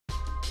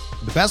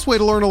The best way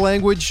to learn a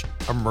language?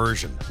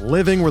 Immersion.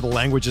 Living where the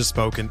language is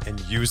spoken and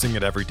using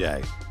it every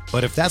day.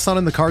 But if that's not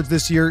in the cards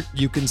this year,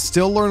 you can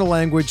still learn a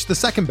language the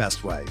second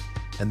best way,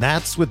 and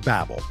that's with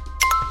Babbel.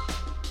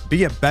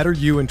 Be a better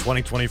you in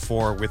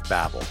 2024 with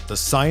Babbel, the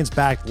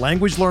science-backed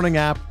language learning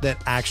app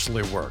that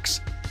actually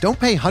works. Don't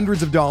pay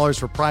hundreds of dollars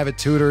for private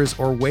tutors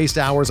or waste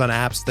hours on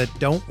apps that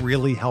don't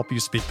really help you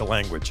speak the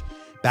language.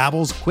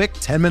 Babbel's quick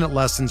 10-minute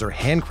lessons are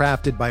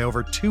handcrafted by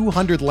over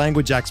 200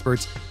 language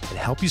experts and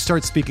help you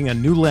start speaking a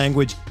new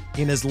language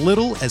in as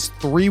little as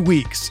 3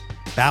 weeks.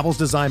 Babbel's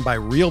designed by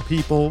real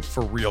people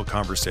for real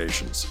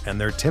conversations,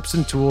 and their tips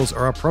and tools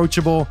are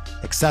approachable,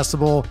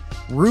 accessible,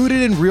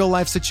 rooted in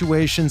real-life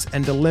situations,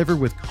 and delivered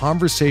with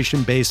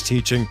conversation-based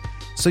teaching,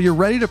 so you're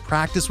ready to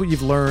practice what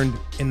you've learned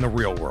in the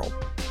real world.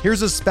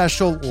 Here's a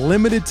special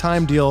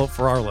limited-time deal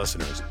for our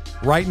listeners.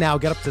 Right now,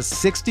 get up to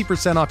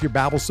 60% off your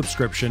Babbel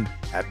subscription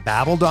at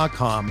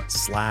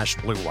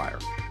babbel.com/Blue Wire.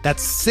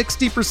 That's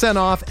 60%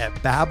 off at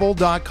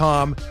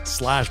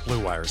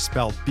babbel.com/Blue Wire,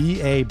 spelled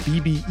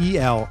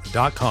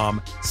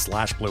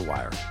BABBEL.com/Blue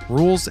Wire.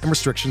 Rules and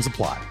restrictions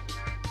apply.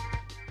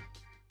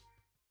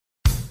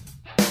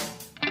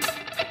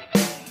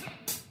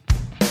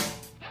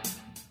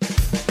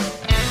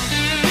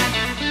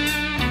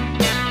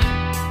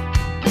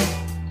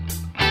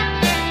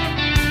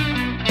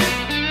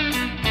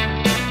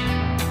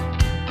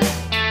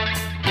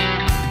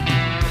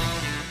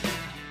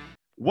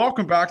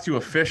 Welcome back to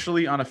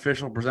Officially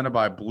Unofficial, presented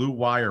by Blue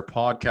Wire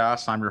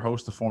Podcast. I'm your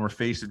host, the former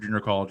face of junior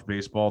college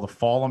baseball, the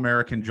Fall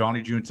American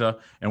Johnny Junta,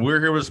 and we're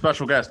here with a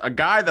special guest, a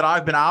guy that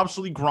I've been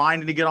absolutely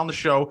grinding to get on the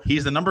show.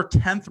 He's the number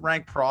 10th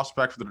ranked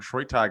prospect for the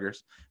Detroit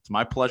Tigers. It's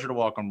my pleasure to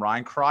welcome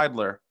Ryan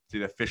Kreidler to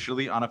the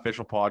Officially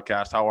Unofficial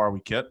Podcast. How are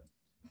we, Kit?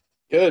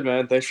 Good,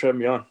 man. Thanks for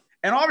having me on.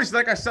 And obviously,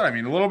 like I said, I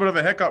mean, a little bit of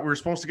a hiccup. We were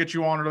supposed to get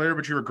you on earlier,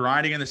 but you were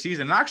grinding in the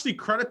season. And actually,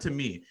 credit to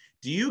me.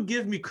 Do you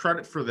give me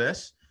credit for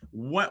this?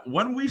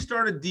 When we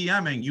started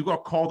DMing, you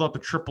got called up to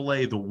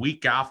AAA the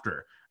week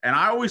after. And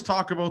I always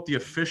talk about the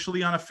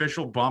officially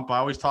unofficial bump. I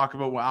always talk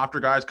about when after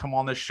guys come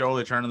on this show,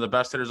 they turn into the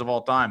best hitters of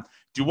all time.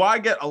 Do I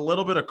get a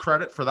little bit of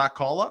credit for that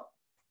call up?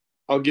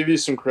 I'll give you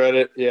some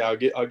credit. Yeah,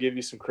 I'll give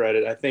you some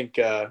credit. I think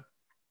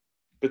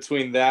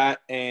between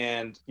that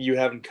and you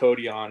having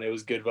Cody on, it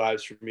was good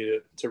vibes for me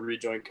to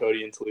rejoin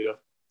Cody in Toledo.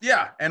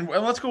 Yeah, and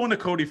let's go into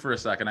Cody for a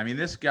second. I mean,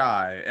 this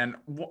guy, and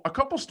a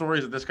couple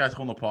stories that this guy's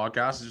told on the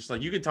podcast is just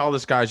like, you can tell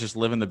this guy's just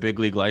living the big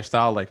league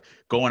lifestyle, like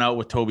going out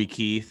with Toby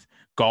Keith,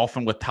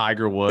 golfing with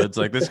Tiger Woods.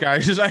 Like this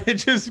guy's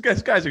this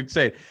guy's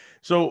insane.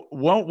 So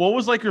what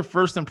was like your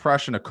first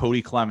impression of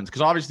Cody Clemens?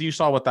 Because obviously you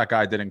saw what that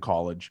guy did in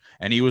college,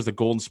 and he was the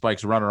Golden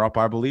Spikes runner-up,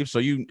 I believe.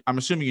 So I'm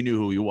assuming you knew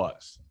who he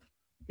was.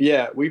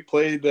 Yeah, we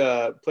played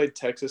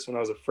Texas when I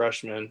was a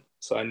freshman,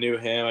 so I knew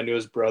him. I knew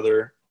his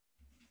brother.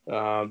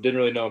 Didn't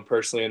really know him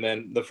personally, and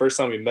then the first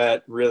time we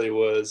met really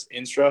was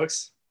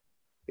Instructs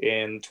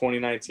in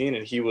 2019,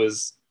 and he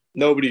was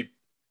nobody.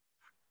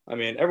 I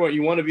mean, everyone,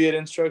 you want to be at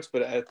Instructs,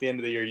 but at the end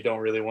of the year, you don't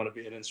really want to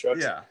be at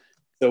Instructs. Yeah.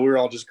 So we were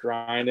all just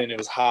grinding. It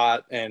was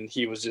hot, and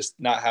he was just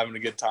not having a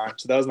good time.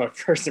 So that was my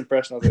first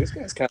impression. I was like, this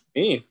guy's kind of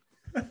mean.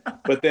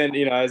 But then,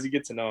 as you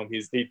get to know him,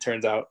 he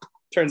turns out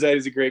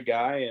he's a great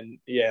guy, and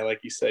yeah,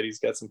 like you said, he's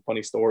got some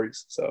funny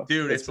stories. So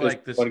dude, it's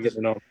like this. Fun to get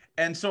to know him.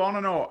 And so I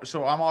don't know.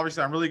 So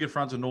I'm really good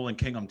friends with Nolan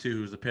Kingham too,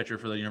 who's the pitcher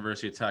for the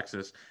University of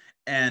Texas.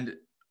 And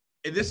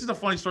this is a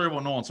funny story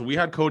about Nolan. So we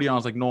had Cody on. I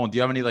was like, Nolan, do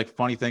you have any like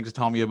funny things to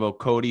tell me about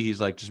Cody? He's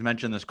like, just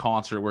mentioned this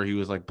concert where he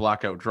was like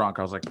blackout drunk.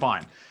 I was like,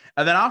 fine.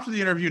 And then after the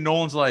interview,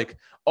 Nolan's like,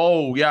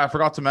 oh yeah, I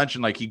forgot to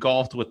mention like he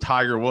golfed with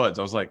Tiger Woods.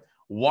 I was like,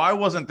 why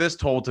wasn't this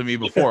told to me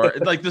before?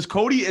 Like, is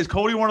Cody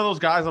one of those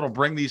guys that'll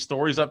bring these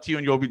stories up to you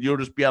and you'll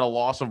just be at a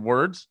loss of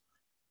words?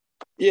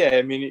 Yeah,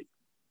 I mean,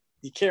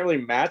 you can't really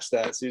match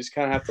that, so you just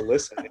kind of have to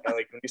listen. Like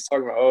when he's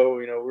talking about,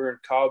 we're in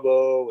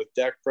Cabo with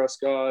Dak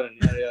Prescott and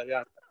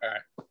yeah. All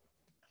right.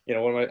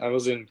 I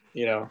was in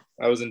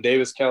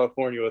Davis,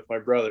 California with my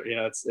brother.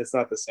 It's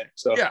not the same.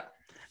 So yeah,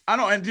 I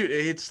know. And dude,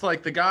 it's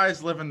like the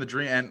guy's living the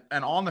dream,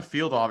 and on the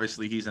field,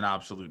 obviously, he's an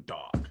absolute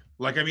dog.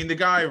 Like, I mean, the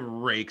guy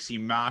rakes, he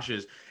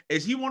mashes.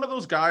 Is he one of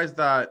those guys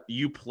that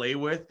you play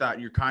with that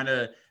you're kind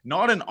of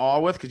not in awe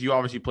with? Because you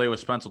obviously play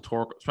with Spencer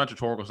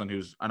Torkelson,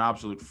 who's an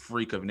absolute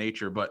freak of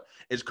nature. But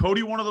is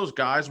Cody one of those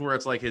guys where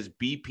it's like his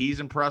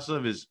BP's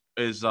impressive, his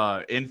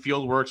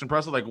infield work's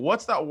impressive? Like,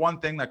 what's that one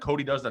thing that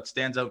Cody does that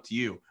stands out to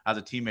you as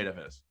a teammate of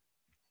his?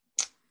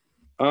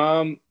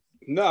 No,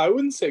 I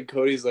wouldn't say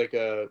Cody's like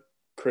a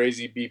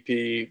crazy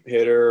BP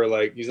hitter, or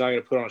like he's not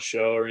going to put on a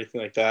show or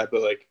anything like that.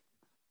 But like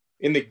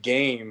in the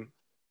game,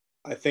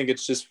 I think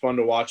it's just fun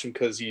to watch him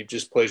because he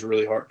just plays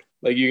really hard.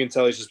 Like you can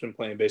tell he's just been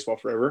playing baseball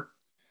forever.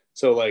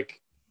 So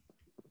like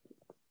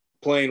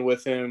playing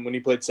with him when he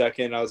played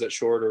second, I was at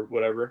short or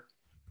whatever.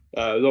 It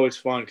was always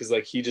fun because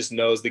like he just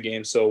knows the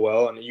game so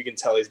well, and you can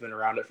tell he's been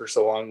around it for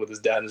so long with his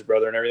dad and his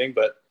brother and everything.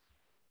 But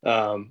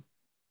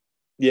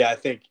yeah, I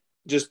think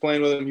just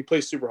playing with him, he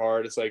plays super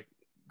hard. It's like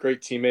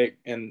great teammate,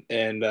 and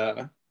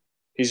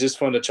he's just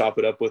fun to chop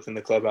it up with in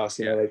the clubhouse.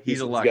 You know, like he's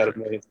he's got electric. a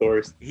million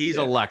stories. He's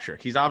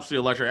electric. He's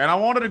absolutely electric. And I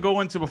wanted to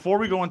go into, before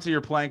we go into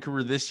your playing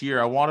career this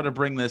year, I wanted to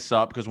bring this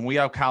up because when we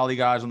have Cali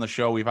guys on the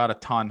show, we've had a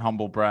ton,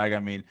 humble brag. I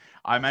mean,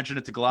 I mentioned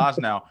it to Glass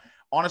now.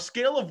 On a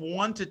scale of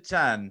 1 to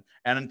 10,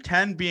 and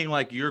 10 being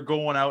like you're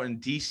going out in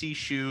DC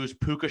shoes,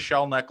 puka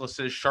shell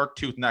necklaces, shark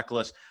tooth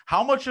necklace,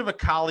 how much of a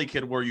Cali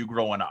kid were you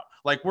growing up?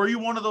 Like, were you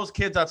one of those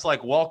kids that's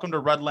like, welcome to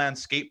Redland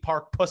Skate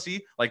Park,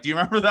 pussy? Like, do you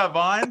remember that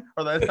Vine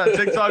or that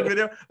TikTok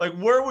video? Like,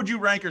 where would you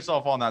rank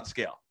yourself on that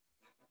scale?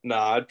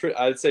 No,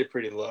 I'd say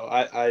pretty low.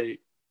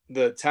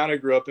 The town I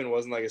grew up in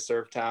wasn't like a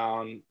surf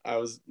town.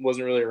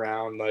 Wasn't really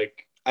around.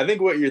 Like, I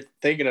think what you're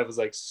thinking of is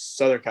like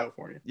Southern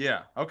California.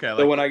 Yeah. Okay.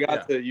 So when I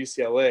got to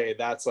UCLA,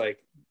 that's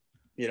like,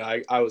 you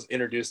know, I was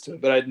introduced to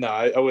it, but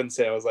I wouldn't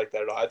say I was like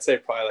that at all. I'd say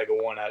probably like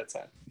a 1 out of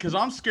 10. Because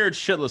I'm scared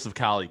shitless of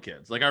Cali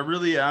kids. Like I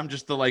really am.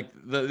 Just the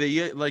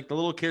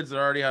little kids that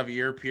already have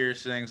ear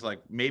piercings, like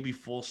maybe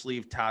full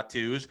sleeve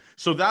tattoos.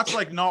 So that's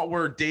like not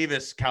where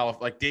Davis,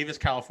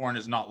 California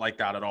is not like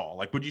that at all.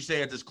 Like, would you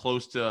say it's as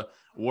close to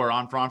where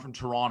I'm from? I'm from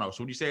Toronto.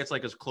 So would you say it's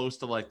like as close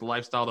to like the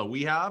lifestyle that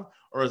we have,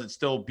 or is it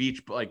still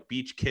beach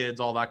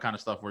kids, all that kind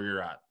of stuff where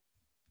you're at?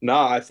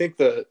 No,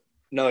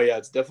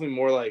 it's definitely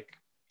more like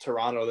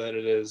Toronto than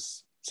it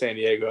is San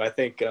Diego. I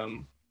think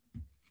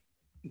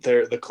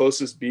the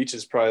closest beach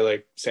is probably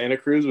like Santa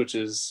Cruz, which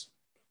is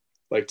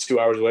like 2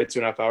 hours away,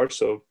 2.5 hours.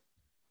 So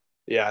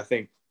yeah, I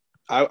think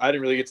I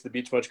didn't really get to the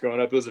beach much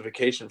growing up. It was a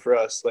vacation for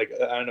us. Like,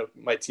 I don't know,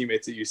 my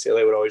teammates at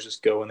UCLA would always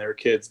just go when they were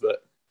kids,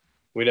 but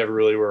we never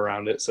really were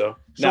around it. So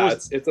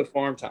it's a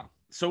farm town.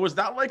 So was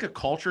that like a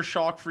culture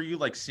shock for you?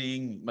 Like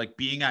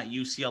being at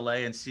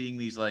UCLA and seeing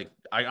these, like,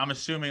 I'm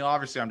assuming,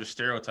 obviously I'm just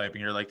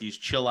stereotyping here, like these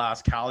chill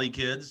ass Cali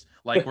kids,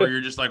 like where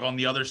you're just like on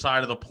the other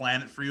side of the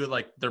planet for you,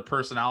 like their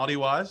personality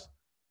wise.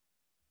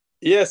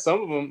 Yeah.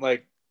 Some of them,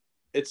 like,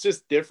 it's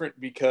just different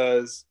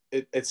because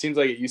it seems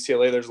like at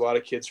UCLA, there's a lot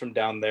of kids from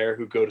down there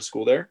who go to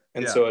school there.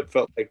 And so it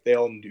felt like they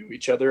all knew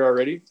each other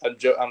already.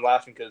 I'm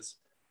laughing because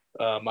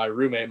my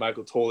roommate,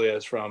 Michael Tolia,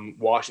 is from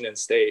Washington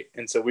State.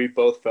 And so we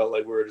both felt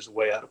like we were just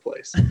way out of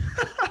place.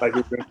 Like,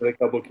 we were with a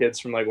couple of kids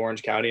from like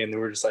Orange County, and they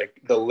were just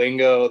like the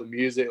lingo, the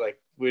music, like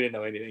we didn't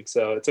know anything.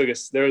 So it took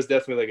us, there was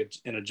definitely like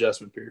an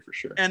adjustment period for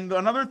sure. And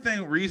another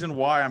reason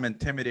why I'm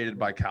intimidated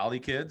by Cali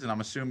kids, and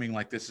I'm assuming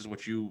like this is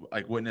what you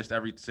like witnessed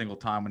every single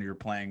time when you were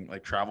playing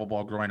like travel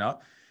ball growing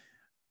up,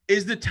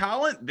 is the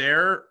talent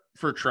there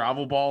for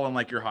travel ball and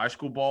like your high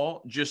school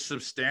ball just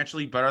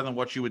substantially better than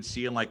what you would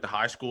see in like the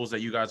high schools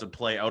that you guys would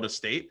play out of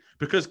state?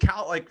 Because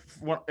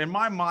in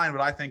my mind,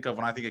 what I think of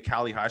when I think of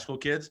Cali high school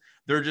kids,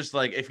 they're just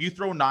like, if you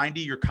throw 90,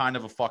 you're kind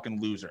of a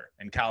fucking loser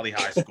in Cali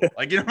high school.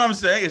 Like, you know what I'm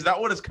saying? Is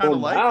that what it's kind of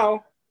like?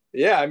 Now,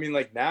 yeah, I mean,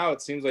 like now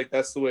it seems like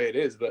that's the way it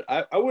is, but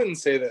I wouldn't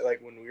say that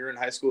like when we were in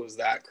high school it was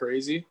that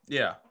crazy.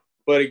 Yeah.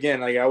 But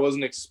again, like I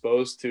wasn't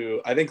exposed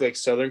to, I think like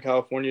Southern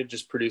California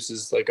just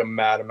produces like a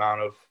mad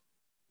amount of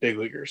big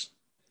leaguers.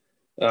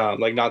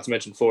 Like not to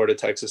mention Florida,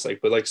 Texas, like,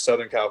 but like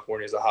Southern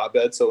California is a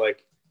hotbed. So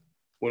like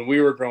when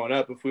we were growing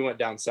up, if we went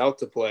down south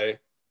to play,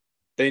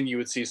 then you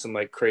would see some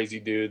like crazy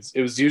dudes.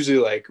 It was usually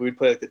like we'd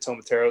play like the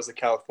Tomateros of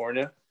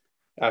California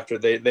after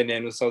they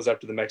named themselves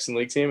after the Mexican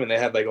League team, and they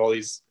had like all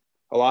these,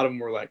 a lot of them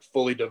were like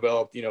fully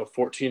developed,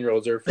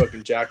 14-year-olds are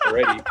fucking jacked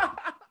already.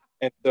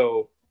 And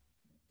so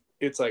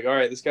it's like, all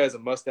right, this guy has a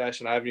mustache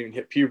and I haven't even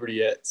hit puberty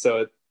yet.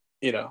 So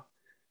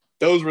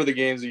those were the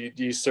games that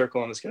you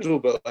circle on the schedule,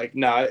 but like,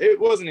 nah, it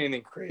wasn't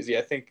anything crazy.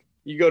 I think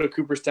you go to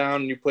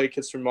Cooperstown and you play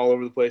kids from all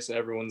over the place and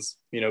everyone's,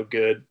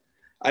 good.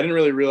 I didn't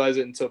really realize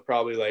it until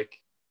probably like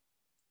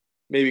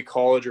maybe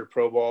college or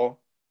pro ball,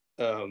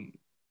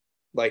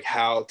 like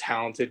how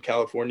talented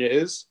California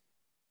is.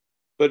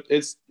 But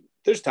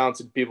there's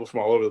talented people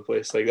from all over the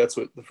place. Like that's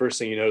what the first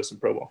thing you notice in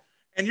pro ball.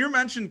 And you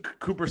mentioned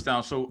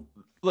Cooperstown. So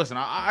listen,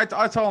 I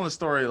tell them the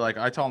story, like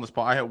I tell them this,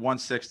 I hit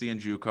 160 in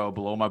JUCO,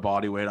 below my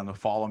body weight on the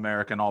Fall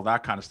American, all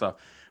that kind of stuff.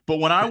 But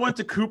when I went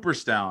to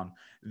Cooperstown,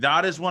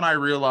 that is when I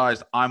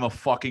realized I'm a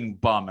fucking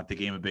bum at the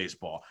game of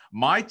baseball.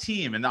 My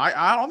team, and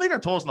I don't think I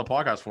told us in the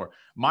podcast before,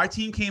 my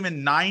team came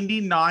in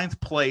 99th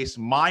place,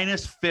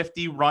 minus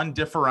 50 run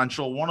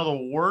differential, one of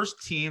the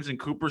worst teams in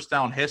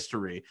Cooperstown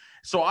history.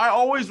 So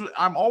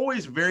I'm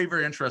always very,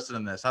 very interested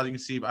in this. As you can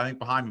see, I think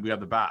behind me we have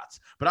the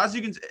bats. But as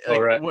you can see,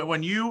 like,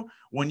 when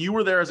you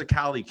were there as a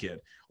Cali kid,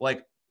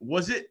 like,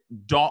 was it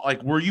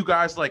like, were you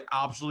guys like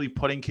absolutely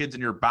putting kids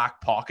in your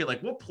back pocket?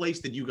 Like, what place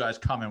did you guys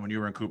come in when you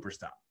were in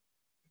Cooperstown?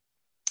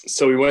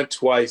 So we went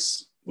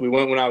twice. We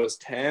went when I was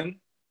 10.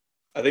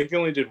 I think they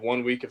only did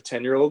 1 week of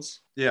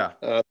 10-year-olds. Yeah.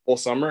 Full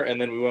summer. And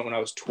then we went when I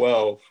was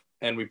 12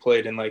 and we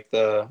played in like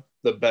the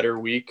better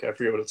week. I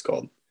forget what it's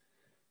called.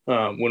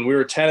 When we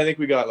were 10, I think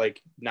we got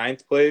like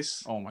 9th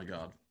place. Oh my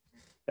God.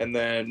 And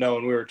then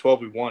when we were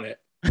 12, we won it.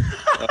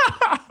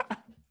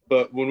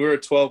 But when we were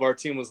 12, our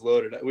team was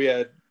loaded.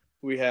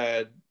 We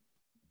had,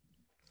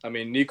 I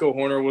mean, Nico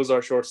Horner was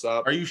our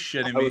shortstop. Are you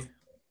shitting me?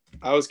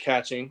 I was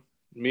catching.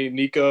 Me,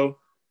 Nico,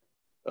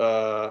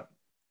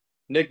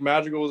 Nick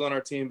Madrigal was on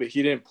our team, but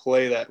he didn't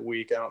play that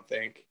week, I don't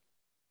think.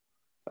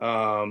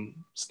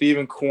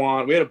 Stephen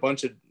Kwan. We had a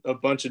bunch of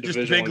Just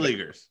Division big One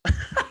leaguers.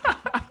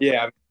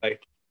 Yeah,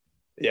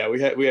 yeah, we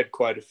had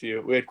quite a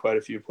few. We had quite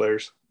a few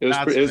players. It was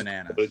That's it was,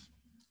 bananas.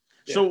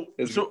 yeah,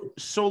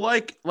 So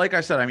like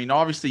I said, I mean,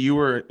 obviously you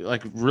were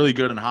like really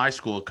good in high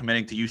school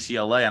committing to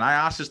UCLA. And I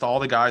asked this to all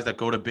the guys that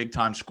go to big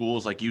time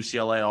schools like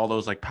UCLA, all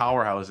those like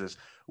powerhouses.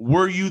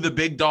 Were you the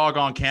big dog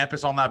on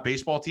campus on that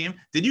baseball team?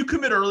 Did you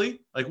commit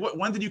early? Like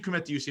when did you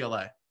commit to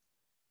UCLA?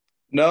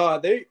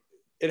 No,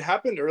 it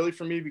happened early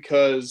for me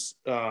because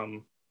I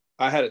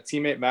had a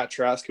teammate, Matt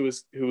Trask, who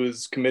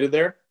was committed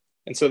there.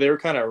 And so they were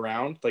kind of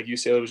around, like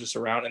UCLA was just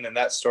around. And then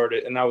that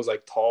started, and I was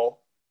like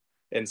tall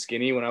and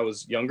skinny when I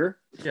was younger.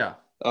 Yeah.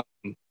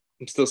 I'm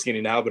still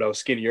skinny now, but I was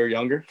skinnier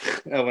younger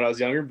when I was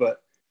younger.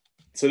 But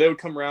so they would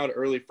come around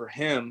early for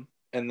him.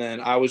 And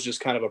then I was just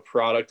kind of a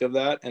product of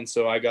that. And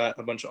so I got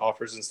a bunch of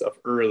offers and stuff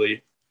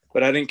early,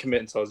 but I didn't commit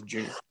until I was a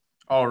junior.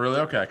 Oh, really?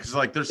 Okay. Because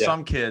like there's Yeah.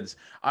 some kids.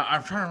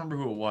 I'm trying to remember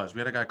who it was.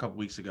 We had a guy a couple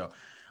weeks ago.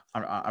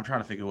 I'm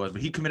trying to think who it was,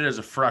 but he committed as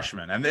a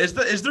freshman. And is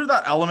there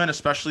that element,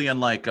 especially in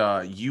like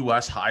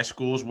U.S. high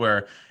schools,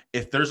 where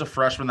if there's a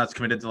freshman that's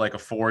committed to like a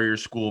 4-year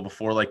school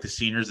before like the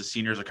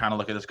seniors are kind of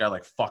look at this guy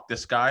like fuck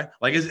this guy.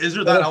 Like is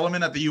there that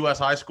element at the U.S.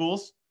 high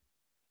schools?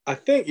 I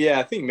think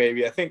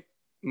maybe. I think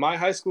my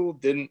high school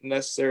didn't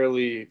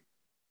necessarily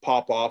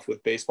pop off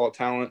with baseball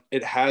talent.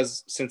 It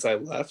has since I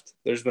left.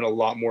 There's been a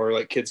lot more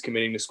like kids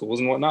committing to schools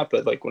and whatnot.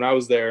 But like when I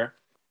was there,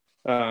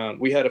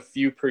 we had a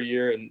few per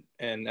year,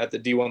 and at the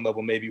D1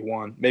 level, maybe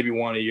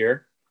one a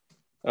year.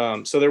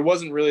 So there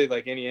wasn't really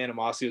like any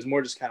animosity. It was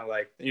more just kind of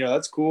like,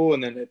 that's cool.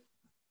 And then it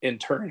in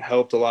turn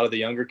helped a lot of the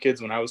younger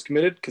kids when I was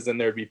committed, because then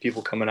there'd be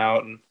people coming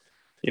out and,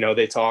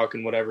 they talk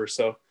and whatever.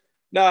 So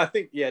no, I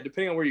think, yeah,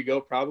 depending on where you go,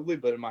 probably,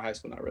 but in my high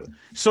school, not really.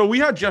 So we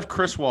had Jeff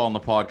Criswell on the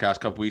podcast a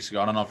couple weeks ago.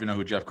 I don't know if you know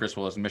who Jeff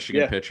Criswell is,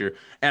 Michigan pitcher.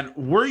 And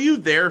were you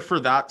there for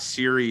that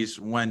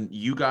series when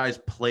you guys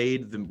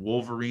played the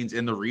Wolverines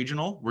in the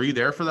regional? Were you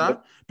there for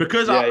that?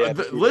 Because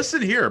listen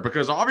here,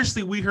 because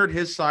obviously we heard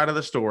his side of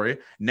the story.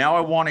 Now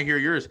I want to hear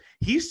yours.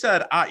 He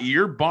said at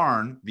your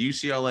barn, the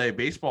UCLA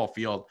baseball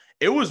field,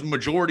 it was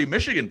majority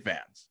Michigan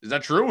fans. Is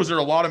that true? Was there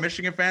a lot of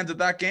Michigan fans at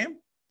that game?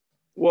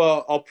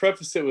 Well, I'll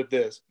preface it with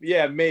this.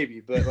 Yeah,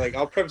 maybe, but like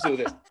I'll preface it with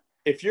this.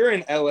 If you're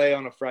in LA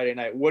on a Friday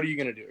night, what are you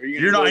gonna do?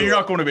 You're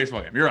not going to a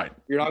baseball game. You're right.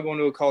 You're not going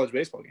to a college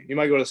baseball game. You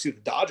might go to see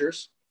the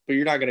Dodgers, but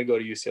you're not going to go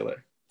to UCLA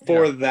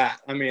for that.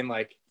 I mean,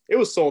 like it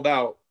was sold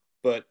out,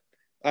 but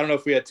I don't know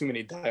if we had too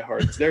many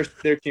diehards. Their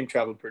team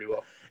traveled pretty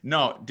well.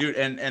 No, dude,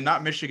 and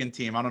that Michigan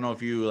team, I don't know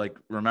if you like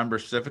remember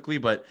specifically,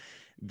 but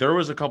there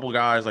was a couple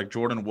guys like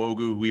Jordan Wogu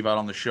who we've had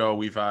on the show.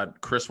 We've had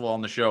Criswell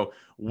on the show.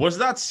 Was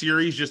that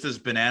series just as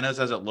bananas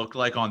as it looked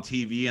like on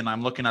TV? And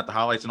I'm looking at the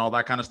highlights and all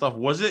that kind of stuff.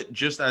 Was it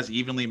just as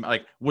evenly,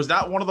 like, was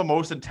that one of the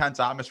most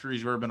intense atmospheres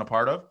you've ever been a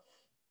part of?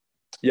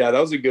 Yeah, that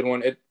was a good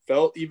one. It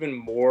felt even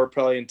more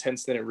probably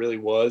intense than it really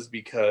was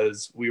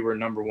because we were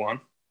number one.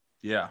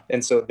 Yeah.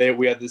 And so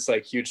we had this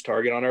like huge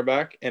target on our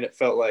back, and it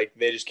felt like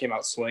they just came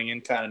out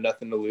swinging, kind of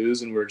nothing to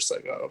lose. And we're just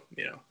like,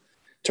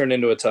 turned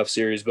into a tough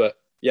series. But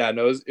yeah,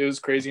 no, it was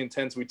crazy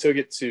intense. We took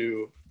it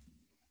to,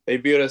 they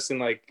beat us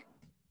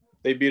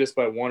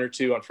by 1 or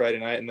 2 on Friday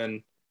night. And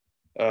then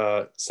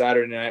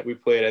Saturday night we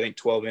played, I think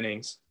 12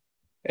 innings.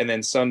 And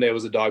then Sunday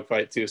was a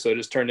dogfight too. So it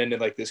just turned into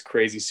like this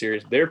crazy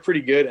series. They're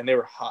pretty good, and they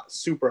were hot,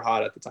 super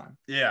hot at the time.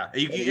 Yeah.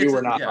 You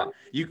were not hot.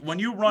 When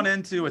you run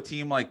into a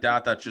team like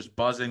that, that's just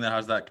buzzing, that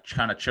has that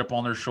kind of chip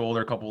on their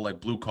shoulder, a couple of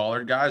like blue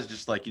collared guys,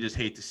 just like, you just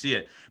hate to see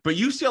it. But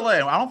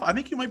UCLA, I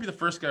think you might be the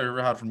first guy I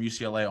ever had from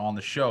UCLA on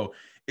the show.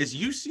 Is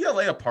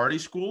UCLA a party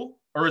school,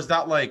 or is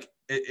that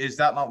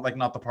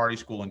not the party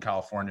school in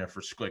California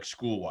for like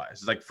school wise?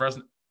 It's like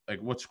Fresno, like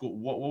what school,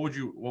 what would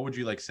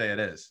you like say it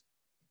is?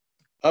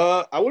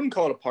 I wouldn't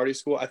call it a party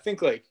school. I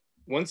think like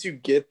once you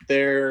get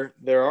there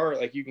are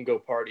like, you can go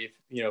party if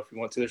you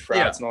want to, there's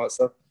frats and all that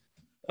stuff.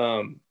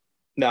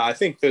 No, I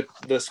think that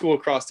the school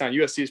across town,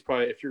 USC is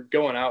probably, if you're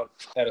going out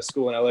at a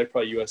school in LA,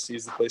 probably USC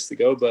is the place to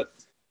go. But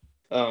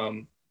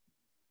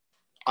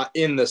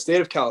in the state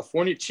of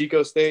California,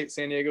 Chico State,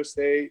 San Diego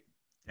State.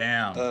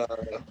 Damn.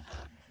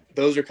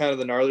 Those are kind of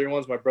the gnarlier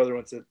ones. My brother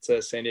went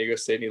to San Diego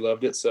State and he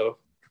loved it. So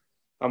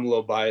I'm a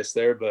little biased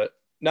there, but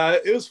no,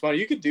 it was fun.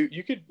 You could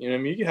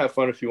have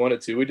fun if you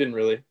wanted to. We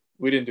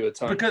didn't do a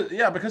ton.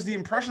 Because the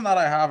impression that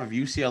I have of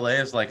UCLA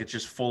is like, it's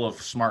just full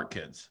of smart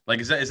kids. Like,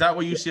 is that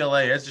what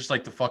UCLA is? Just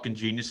like the fucking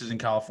geniuses in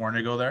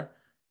California go there?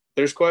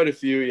 There's quite a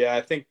few. Yeah.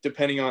 I think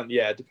depending on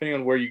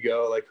where you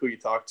go, like who you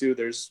talk to,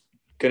 there's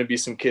going to be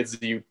some kids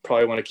that you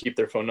probably want to keep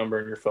their phone number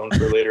in your phone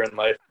for later in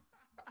life.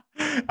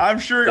 I'm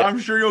sure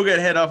you'll get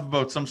hit up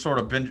about some sort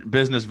of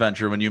business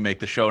venture when you make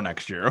the show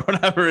next year or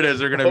whatever it is.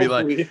 They're going to be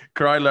like,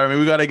 Kreidler, I mean,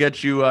 we got to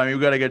get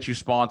you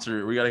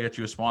sponsored. We got to get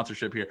you a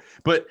sponsorship here.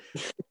 But,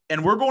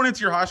 and we're going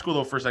into your high school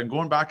though for a second,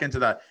 going back into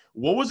that.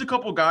 What was a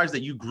couple guys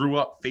that you grew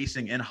up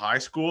facing in high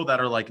school that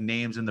are like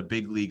names in the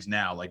big leagues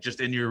now, like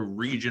just in your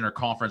region or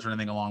conference or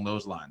anything along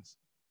those lines?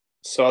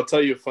 So I'll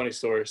tell you a funny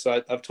story.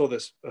 So I've told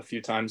this a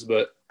few times,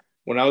 but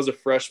when I was a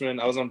freshman,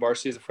 I was on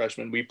varsity as a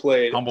freshman. We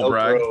played Humble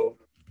brag.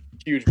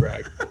 Huge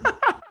brag.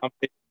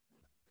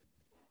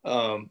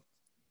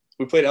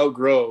 We played Elk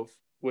Grove,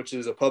 which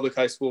is a public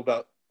high school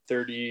about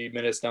 30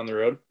 minutes down the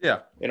road. Yeah.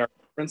 In our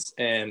conference.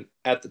 And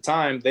at the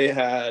time, they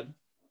had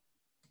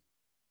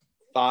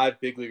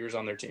 5 big leaguers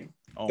on their team.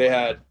 They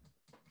had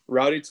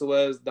Rowdy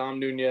Tellez, Dom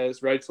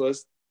Nunez, Rowdy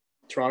Tellez,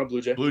 Toronto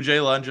Blue Jay. Blue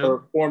Jay legend.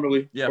 Or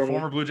formerly.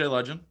 Former Blue Jay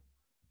legend.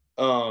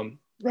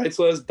 Rowdy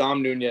Tellez,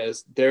 Dom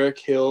Nunez, Derek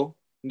Hill,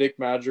 Nick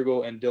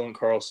Madrigal, and Dylan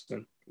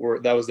Carlson.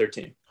 That was their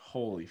team.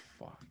 Holy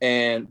fuck.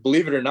 And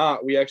believe it or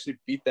not, we actually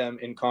beat them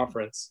in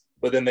conference,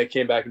 but then they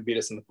came back and beat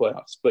us in the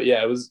playoffs. But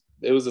yeah, it was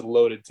a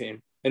loaded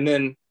team. And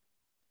then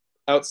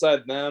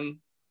outside them,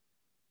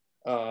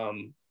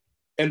 and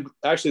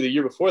actually the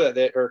year before that,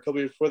 a couple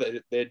years before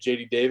that, they had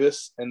JD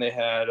Davis, and they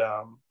had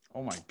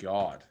oh my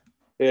God.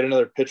 They had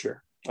another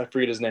pitcher. I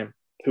forget his name,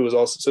 who was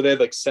also, so they had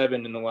like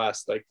 7 in the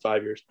last like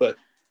 5 years. But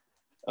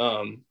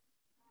let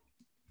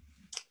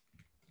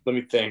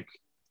me think.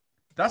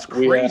 That's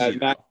crazy. We had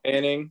Matt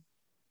Manning.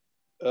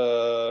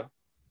 Logan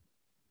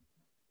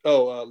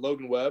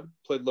Webb.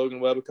 Played Logan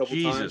Webb a couple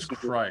times. Jesus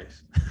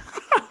Christ.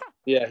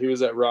 Yeah, he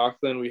was at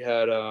Rockland. We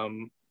had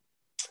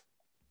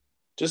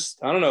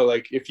just, I don't know,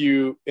 like if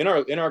you in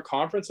our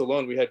conference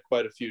alone, we had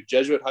quite a few.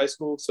 Jesuit High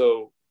School.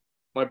 So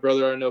my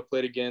brother I know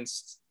played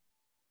against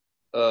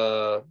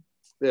they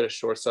had a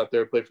shortstop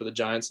there, played for the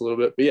Giants a little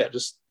bit. But yeah,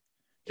 just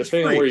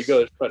depending on where you go,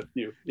 there's quite a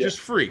few. Yeah. Just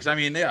freaks. I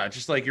mean, yeah,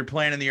 just like you're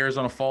playing in the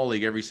Arizona Fall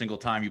League every single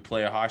time you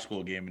play a high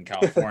school game in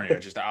California.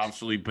 Just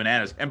absolutely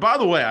bananas. And by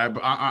the way,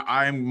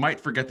 I might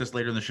forget this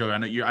later in the show. I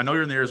know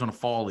you're in the Arizona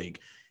Fall League.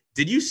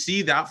 Did you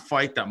see that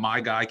fight that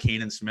my guy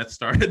Kanan Smith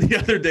started the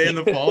other day in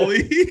the Fall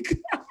League?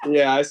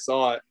 Yeah, I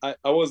saw it.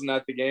 I wasn't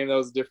at the game. That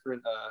was a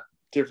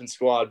different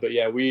squad. But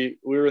yeah, we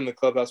were in the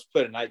clubhouse. We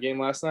played a night game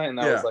last night, and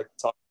that was like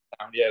the top of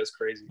town. Yeah, it was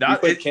crazy. We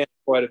played camp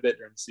quite a bit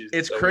during the season.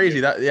 It's crazy.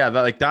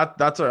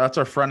 That's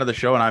our friend of the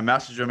show, and I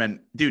messaged him, and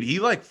dude, he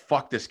like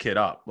fucked this kid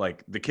up.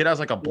 Like the kid has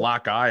like a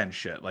black eye and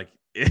shit. Like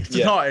it's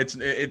not.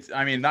 It's.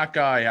 I mean, that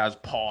guy has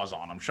paws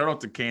on him. Shout out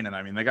to Kanan.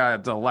 I mean, the guy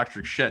has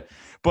electric shit.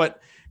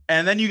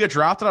 And then you get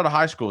drafted out of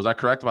high school. Is that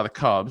correct? By the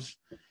Cubs.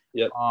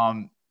 Yep.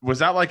 Was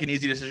that like an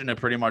easy decision to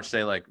pretty much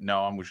say like,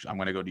 no, I'm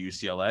going to go to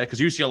UCLA? Because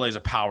UCLA is a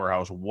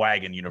powerhouse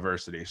wagon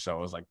university. So it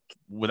was like,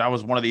 that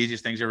was one of the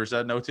easiest things you ever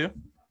said no to?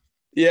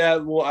 Yeah.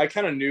 Well, I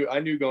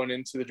knew going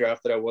into the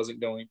draft that I wasn't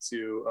going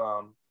to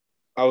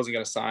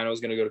sign. I was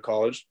going to go to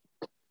college.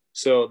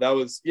 So that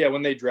was,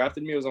 when they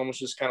drafted me, it was almost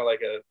just kind of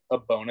like a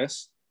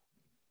bonus.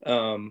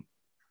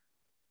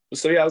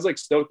 So yeah, I was like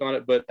stoked on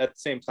it, but at the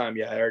same time,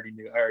 I already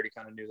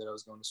kind of knew that I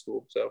was going to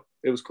school, so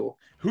it was cool.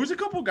 Who's a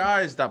couple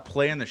guys that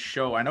play in the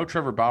show? I know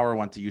Trevor Bauer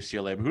went to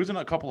UCLA, but who's in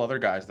a couple other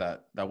guys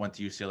that went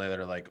to UCLA that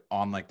are like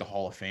on like the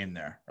Hall of Fame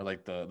there, or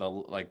like the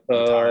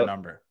retired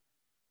number?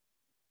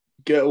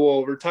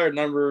 Retired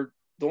number.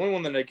 The only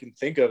one that I can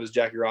think of is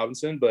Jackie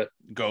Robinson, but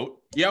GOAT.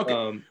 Yeah,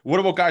 okay. What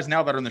about guys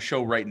now that are in the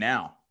show right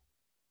now?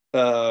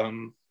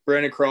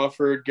 Brandon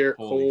Crawford, Garrett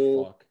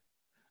Cole.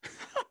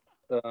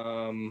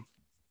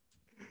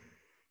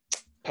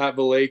 Pat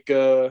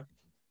Valleca.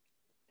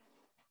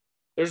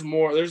 There's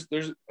more. There's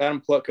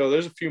Adam Plutko.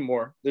 There's a few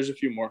more.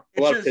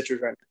 A lot of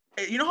pitchers right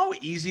now. You know how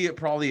easy it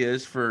probably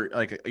is for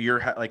like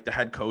the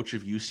head coach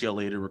of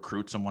UCLA to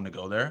recruit someone to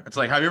go there. It's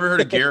like, have you ever heard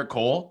of Garrett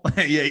Cole?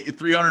 Yeah,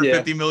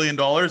 $350 million.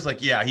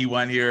 Like, yeah, he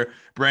went here.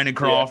 Brandon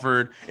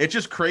Crawford. Yeah. It's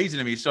just crazy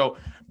to me. So,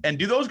 and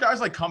do those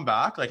guys like come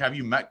back? Like, have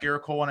you met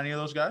Garrett Cole on any of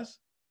those guys?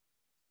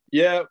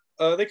 Yeah,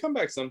 they come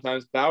back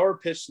sometimes. Bauer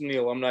pitched in the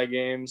alumni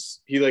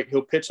games.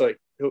 He'll pitch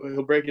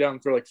he'll break it out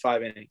and throw like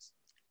 5 innings.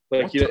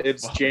 Like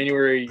it's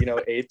January,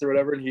 8th or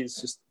whatever, and he's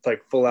just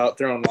like full out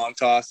throwing long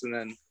toss, and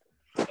then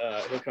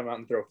he'll come out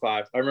and throw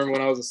 5. I remember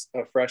when I was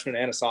a freshman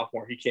and a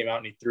sophomore, he came out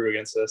and he threw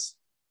against us.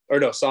 Or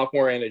no,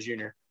 sophomore and a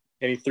junior,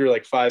 and he threw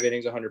like 5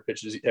 innings, 100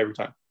 pitches every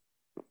time.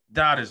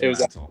 That is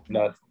mental.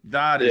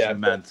 That is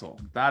mental.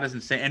 That is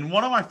insane. And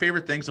one of my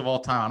favorite things of all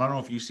time, I don't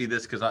know if you see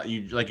this because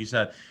like you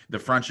said, the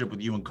friendship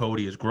with you and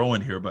Cody is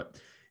growing here, but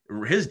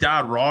his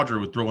dad Roger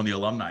would throw in the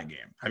alumni game.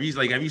 Have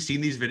you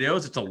seen these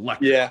videos? It's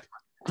electric. Yeah.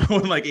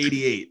 Throwing like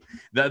 88.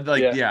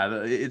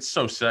 It's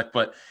so sick.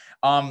 But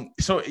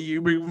so we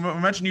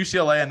mentioned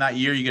UCLA, and that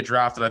year you get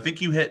drafted. I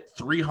think you hit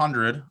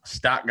 300.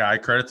 Stat guy,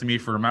 credit to me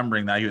for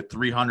remembering that. You hit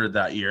 300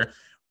 that year.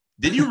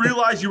 Did you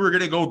realize you were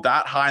going to go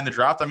that high in the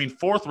draft? I mean,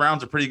 4th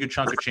round's a pretty good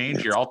chunk of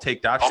change here. I'll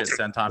take that shit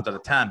 10 times out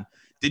of 10.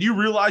 Did you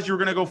realize you were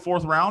going to go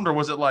 4th round, or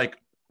was there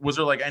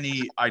like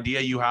any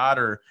idea you had,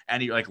 or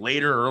any like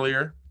later,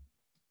 earlier?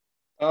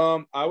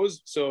 I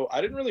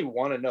didn't really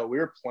want to know. We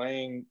were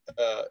playing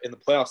in the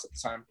playoffs at the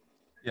time.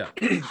 Yeah.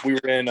 We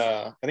were in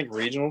I think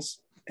regionals,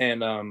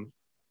 and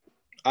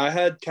I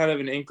had kind of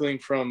an inkling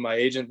from my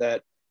agent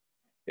that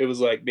it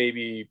was like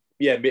maybe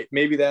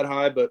that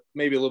high, but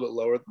maybe a little bit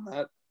lower than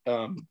that.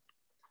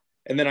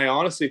 And then I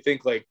honestly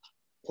think like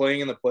playing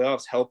in the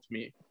playoffs helped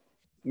me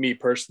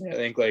personally. I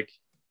think like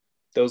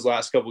those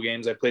last couple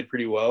games I played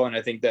pretty well, and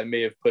I think that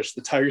may have pushed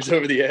the Tigers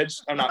over the edge.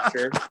 I'm not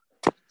sure,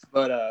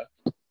 but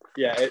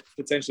it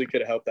potentially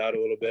could have helped out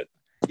a little bit.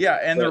 Yeah,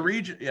 and But, the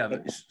region, yeah.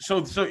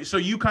 So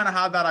you kind of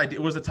had that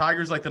idea. Was the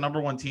Tigers like the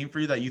number one team for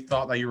you that you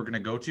thought that you were going to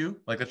go to?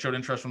 Like that showed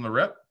interest from the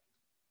rip?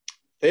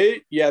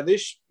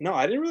 No,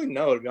 I didn't really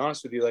know, to be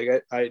honest with you.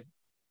 Like I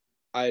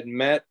had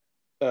met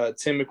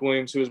Tim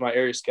McWilliams, who was my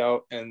area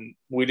scout, and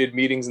we did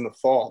meetings in the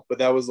fall, but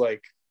that was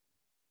like,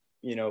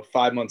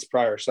 5 months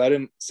prior.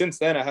 So since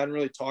then I hadn't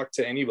really talked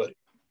to anybody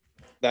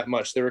that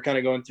much. They were kind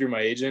of going through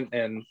my agent,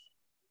 and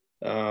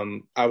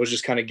I was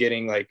just kind of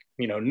getting like,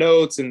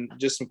 notes and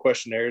just some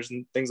questionnaires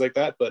and things like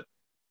that. But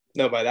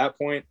no, by that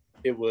point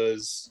it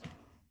was,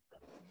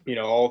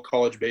 all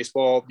college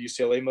baseball,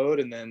 UCLA mode.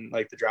 And then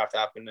like the draft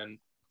happened, and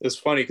it was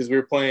funny because we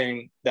were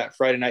playing that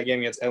Friday night game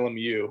against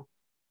LMU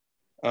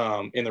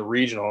in the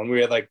regional, and we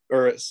had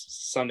or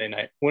Sunday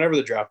night, whenever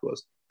the draft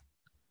was.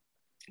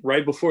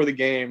 Right before the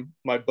game,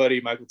 my buddy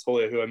Michael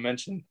Tolia, who I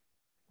mentioned,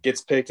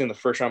 gets picked in the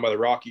first round by the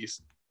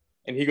Rockies,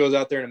 and he goes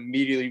out there and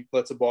immediately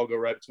lets the ball go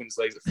right between his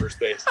legs at first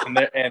base. And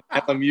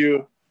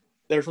LMU,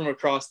 they're from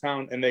across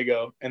town, and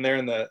they're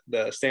in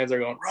the stands. They're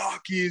going,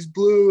 "Rockies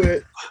blew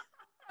it!"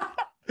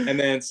 And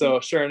then, so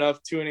sure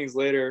enough, 2 innings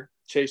later,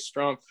 Chase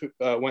Strumpf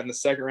went in the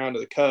second round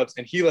to the Cubs,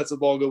 and he lets the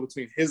ball go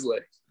between his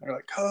legs. They're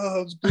like,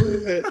 "Cubs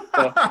blew it!"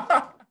 So,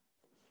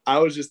 I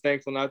was just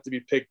thankful not to be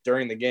picked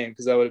during the game,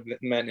 because that would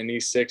have meant an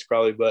E6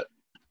 probably. But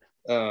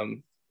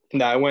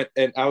no, I went,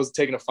 and I was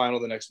taking a final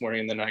the next morning,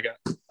 and then I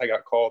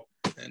got called,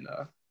 and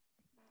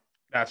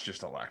that's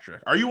just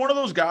electric. Are you one of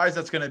those guys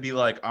that's going to be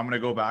like, I'm going to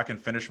go back and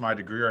finish my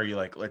degree? Or are you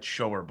like, let's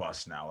show or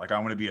bust now? Like,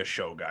 I'm going to be a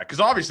show guy. Because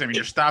obviously, I mean,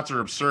 your stats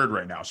are absurd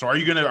right now. So are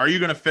you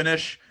going to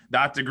finish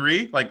that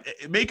degree? Like,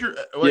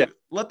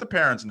 let the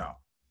parents know.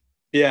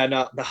 Yeah,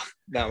 no,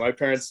 my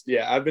parents.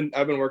 Yeah, I've been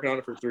working on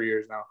it for 3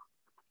 years now.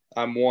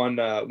 I'm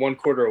one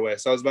quarter away.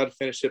 So I was about to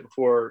finish it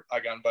before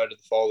I got invited to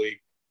the fall league.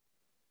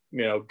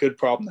 Good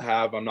problem to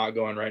have. I'm not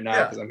going right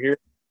now because I'm here.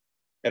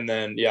 And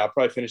then, I'll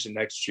probably finish it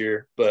next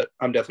year, but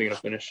I'm definitely going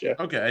to finish. Yeah.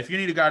 Okay. If you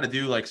need a guy to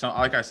do like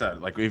I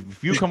said, like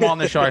if you come on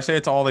the show, I say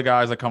it to all the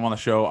guys that come on the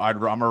show,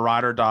 I'm a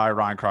ride or die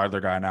Ryan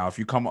Kreidler guy now. If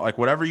you come, like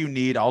whatever you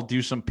need, I'll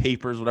do some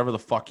papers, whatever the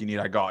fuck you need.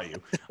 I got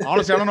you.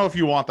 Honestly, I don't know if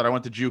you want that. I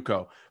went to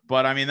JUCO,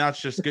 but I mean,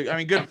 that's just good. I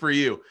mean, good for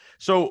you.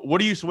 So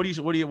what is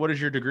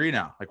your degree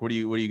now? Like, what are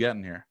you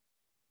getting here?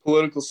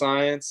 Political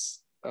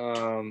science.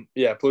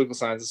 Political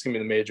science is going to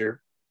be the major.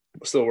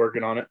 I'm still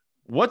working on it.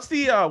 What's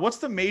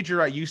the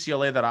major at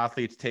UCLA that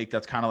athletes take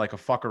that's kind of like a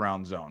fuck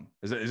around zone?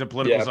 Is it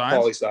political science?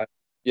 Poli-sci.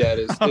 Yeah, it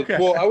is. Okay.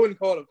 I wouldn't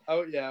call it.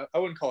 I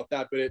wouldn't call it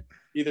that, but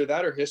either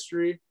that or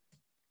history.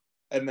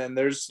 And then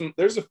there's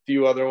a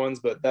few other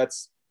ones, but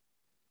that's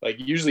like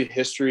usually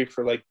history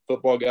for like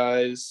football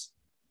guys.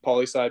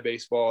 Poli-sci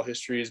baseball.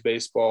 History is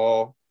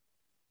baseball.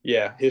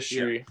 Yeah,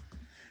 history. Yeah.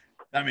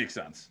 That makes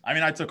sense. I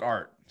mean, I took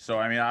art. So,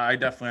 I mean, I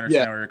definitely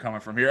understand where you're coming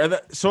from here.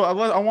 So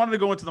I wanted to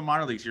go into the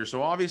minor leagues here.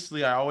 So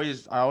obviously I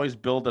always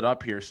build it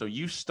up here. So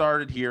you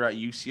started here at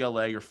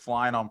UCLA, you're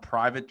flying on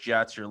private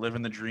jets, you're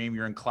living the dream,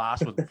 you're in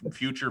class with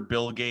future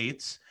Bill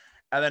Gates.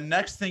 And then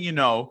next thing you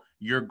know,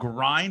 you're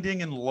grinding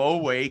in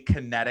Loway,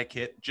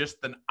 Connecticut, just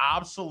an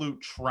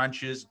absolute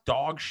trenches,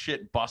 dog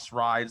shit bus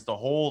rides, the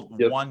whole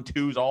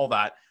 1-2s, all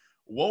that.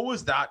 What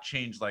was that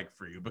change like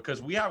for you?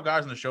 Because we have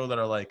guys on the show that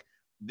are like,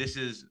 this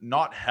is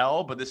not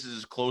hell, but this is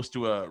as close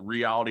to a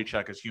reality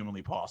check as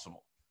humanly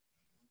possible.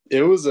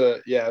 It was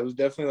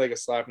definitely like a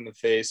slap in the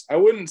face. I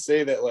wouldn't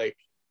say that like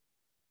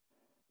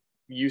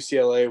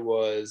UCLA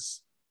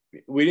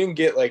we didn't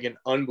get like an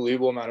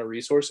unbelievable amount of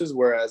resources.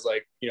 Whereas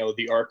like,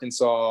 the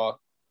Arkansas,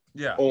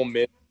 Ole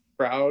Miss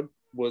crowd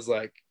was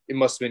like, it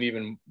must've been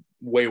even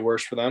way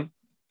worse for them.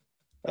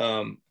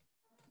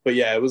 But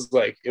yeah, it was,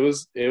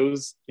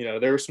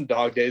 there were some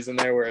dog days in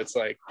there where it's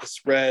like the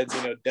spreads,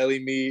 deli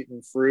meat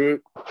and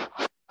fruit,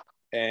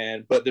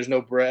 but there's no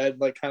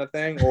bread, like kind of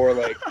thing. Or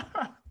like,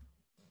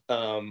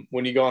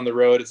 when you go on the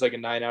road, it's like a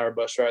 9-hour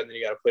bus ride and then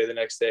you got to play the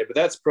next day. But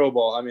that's pro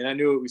ball. I mean, I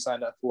knew what we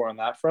signed up for on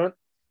that front,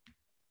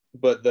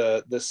 but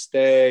the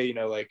stay,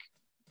 like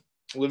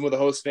living with a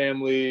host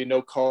family,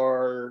 no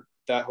car,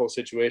 that whole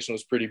situation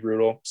was pretty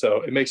brutal.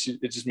 So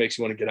it just makes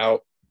you want to get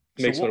out.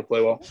 Makes me want to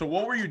play well. So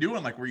what were you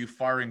doing? Like, were you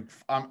firing?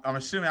 I'm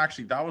assuming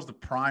actually that was the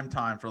prime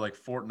time for like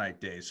Fortnite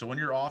days. So when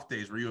you're off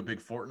days, were you a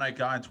big Fortnite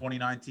guy in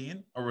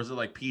 2019, or was it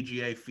like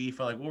PGA, FIFA?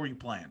 Like, what were you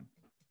playing?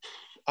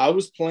 I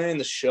was playing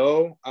the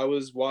show. I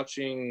was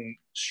watching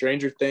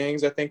Stranger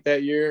Things, I think,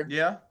 that year.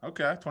 Yeah.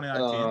 Okay.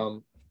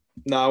 2019.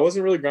 No, I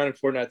wasn't really grinding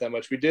Fortnite that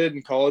much. We did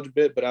in college a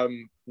bit, but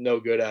I'm no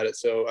good at it.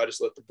 So I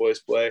just let the boys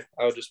play.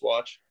 I would just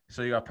watch.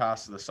 So you got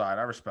passed to the side.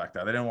 I respect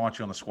that. They didn't want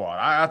you on the squad.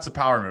 That's a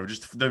power move.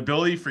 Just the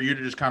ability for you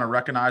to just kind of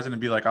recognize it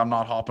and be like, I'm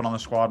not hopping on the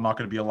squad. I'm not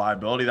going to be a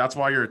liability. That's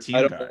why you're a team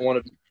guy. I don't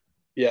want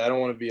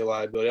to be a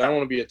liability. I don't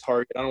want to be a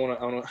target. I don't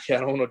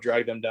want to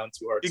drag them down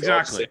too hard.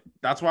 Exactly. So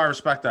that's why I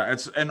respect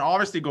that. And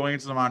obviously going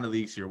into the minor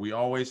leagues here, we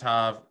always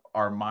have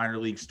our minor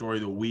league story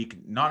of the week.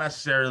 Not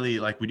necessarily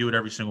like we do it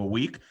every single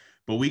week,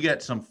 but we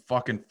get some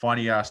fucking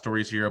funny ass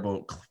stories here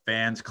about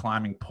fans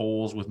climbing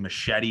poles with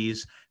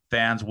machetes,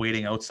 fans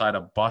waiting outside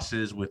of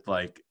buses with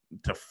like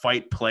to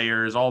fight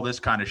players, all this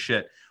kind of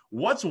shit.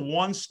 What's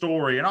one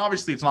story? And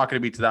obviously it's not going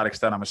to be to that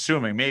extent, I'm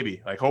assuming,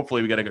 maybe. Like,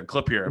 hopefully we get a good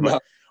clip here.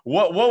 But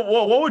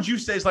what would you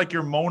say is like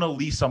your Mona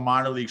Lisa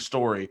minor league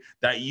story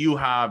that you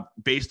have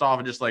based off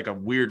of just like a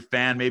weird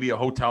fan, maybe a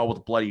hotel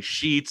with bloody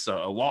sheets, a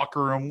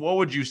locker room? What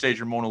would you say is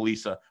your Mona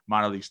Lisa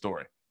minor league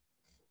story?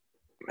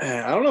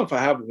 Man, I don't know if I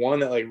have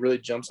one that like really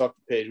jumps off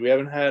the page. I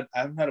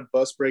haven't had a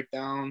bus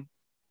breakdown,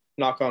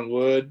 knock on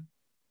wood.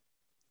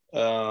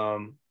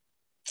 That's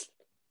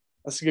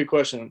a good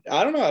question.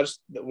 I don't know.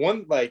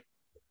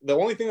 The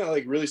only thing that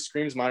like really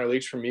screams minor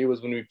leagues for me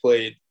was when we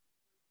played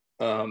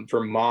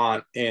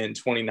Vermont in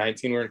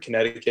 2019. We were in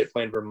Connecticut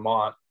playing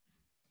Vermont,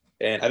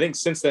 and I think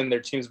since then their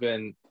team's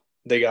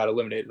they got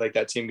eliminated. Like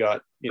that team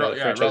got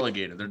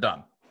relegated. They're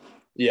done.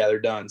 Yeah, they're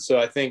done. So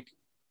I think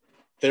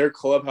their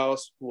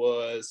clubhouse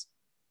was,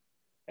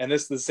 and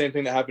this is the same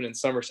thing that happened in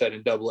Somerset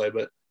in AA,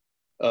 but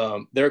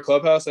their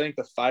clubhouse, I think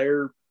the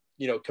fire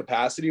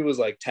capacity was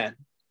like 10,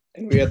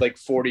 and we had like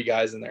 40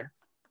 guys in there.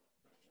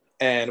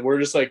 And we're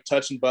just like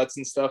touching butts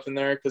and stuff in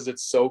there because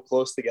it's so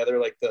close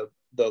together. Like the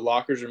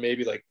lockers are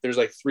maybe like there's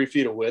like 3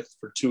 feet of width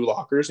for 2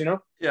 lockers,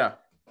 Yeah.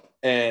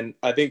 And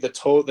I think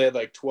they had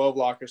like 12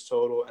 lockers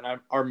total.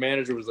 And our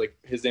manager was like,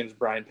 his name's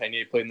Brian Pena.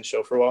 He played in the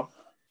show for a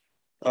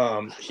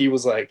while. He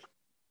was like,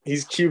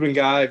 he's a Cuban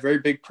guy, very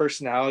big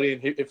personality.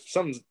 And if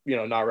something's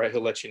not right, he'll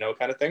let you know,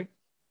 kind of thing.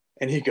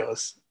 And he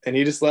goes, and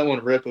he just let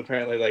one rip.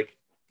 Apparently, like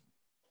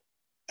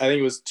I think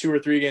it was 2 or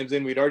 3 games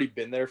in. We'd already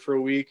been there for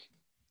a week.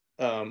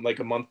 Like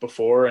a month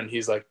before, and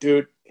he's like,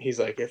 dude,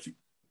 if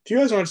you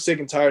guys aren't sick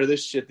and tired of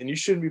this shit, then you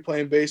shouldn't be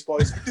playing baseball.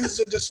 He's like, this is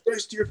a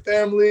disgrace to your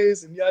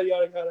families, and yada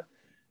yada yada.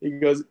 He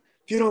goes, if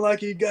you don't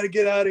like it, you got to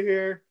get out of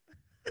here.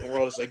 And we're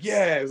all just like,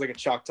 yeah. It was like a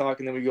chalk talk,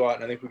 and then we go out,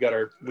 and I think we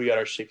got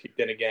our shit kicked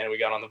in again. We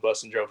got on the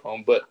bus and drove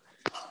home. But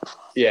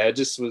yeah, it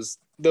just was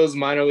those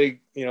minor league,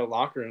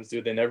 locker rooms,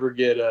 dude. They never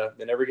get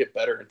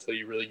better until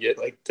you really get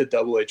like to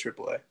AA,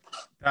 AAA.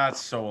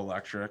 That's so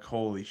electric.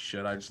 Holy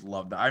shit. I just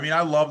love that. I mean,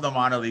 I love the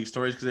minor league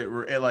stories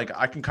because it like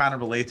I can kind of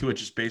relate to it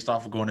just based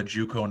off of going to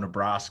JUCO in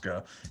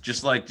Nebraska.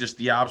 Just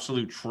the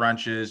absolute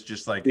trenches,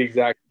 just like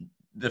exactly.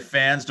 The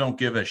fans don't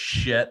give a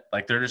shit.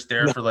 Like they're just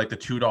there for like the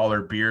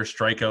 $2 beer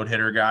strikeout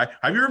hitter guy.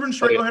 Have you ever been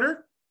strikeout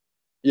hitter?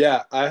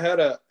 Yeah, I had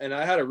a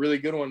really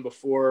good one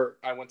before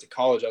I went to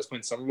college. I was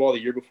playing summer ball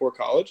the year before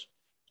college.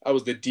 I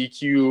was the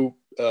DQ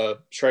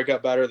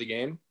strikeout batter of the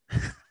game,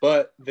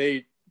 but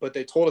they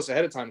told us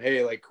ahead of time,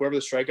 hey, like whoever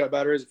the strikeout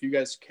batter is, if you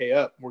guys K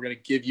up, we're gonna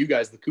give you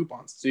guys the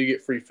coupons so you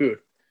get free food.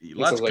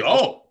 Let's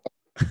go.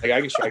 Like I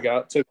can strike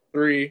out. Took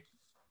three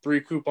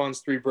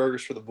coupons, 3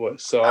 burgers for the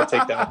boys. So I'll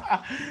take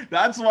that.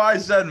 That's why I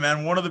said,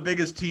 man, one of the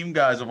biggest team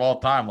guys of all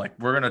time. Like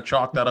we're gonna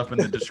chalk that up in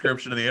the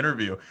description of the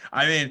interview.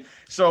 I mean,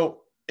 so.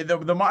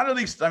 The minor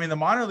leagues, the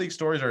minor league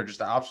stories are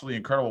just absolutely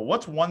incredible.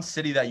 What's one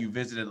city that you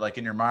visited, like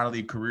in your minor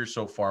league career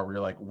so far, where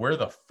you're like, where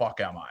the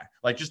fuck am I?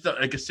 Like just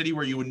like a city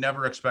where you would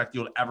never expect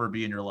you'll ever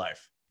be in your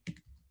life.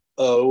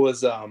 Oh, it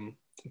was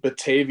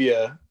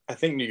Batavia, I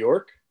think New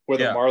York, where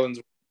the Marlins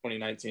were in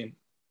 2019.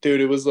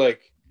 Dude, it was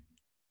like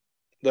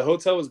the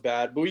hotel was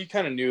bad, but we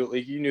kind of knew,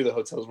 like you knew the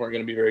hotels weren't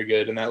going to be very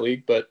good in that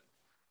league, but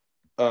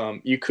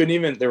you couldn't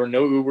even, there were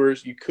no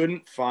Ubers. You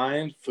couldn't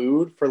find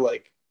food for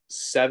like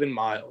 7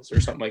 miles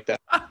or something like that.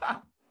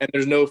 And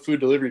there's no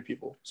food delivery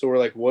people. So we're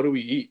like, what do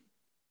we eat?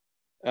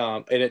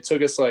 And it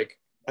took us I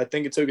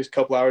think it took us a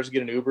couple hours to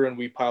get an Uber, and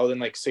we piled in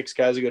like 6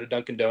 guys to go to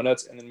Dunkin'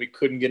 Donuts, and then we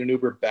couldn't get an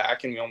Uber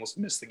back, and we almost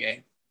missed the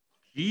game.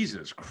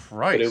 Jesus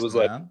Christ. But it was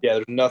man.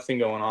 There's nothing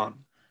going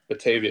on.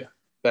 Batavia.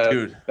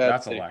 Dude,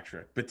 that's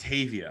electric.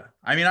 Batavia.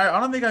 I mean, I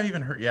don't think I've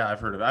even heard. Yeah, I've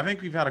heard of it. I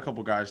think we've had a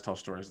couple guys tell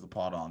stories of the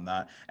pod on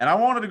that. And I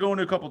wanted to go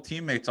into a couple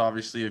teammates,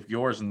 obviously, of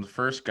yours. And the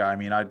first guy, I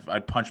mean,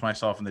 I'd punch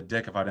myself in the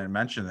dick if I didn't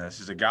mention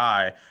this. Is a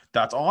guy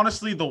that's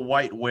honestly the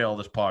white whale of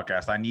this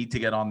podcast. I need to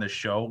get on this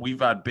show. We've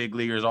had big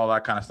leaguers, all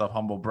that kind of stuff,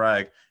 humble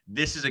brag.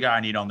 This is a guy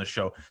I need on the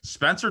show.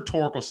 Spencer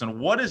Torkelson.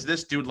 What is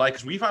this dude like?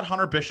 Because we've had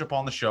Hunter Bishop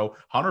on the show.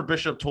 Hunter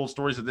Bishop told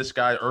stories of this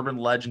guy, urban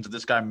legends of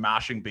this guy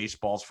mashing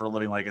baseballs for a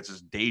living. Like it's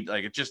his date.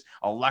 Like it's just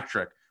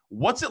electric.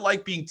 What's it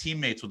like being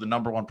teammates with the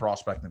number 1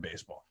 prospect in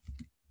baseball?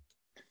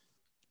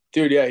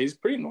 Dude, yeah, he's a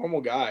pretty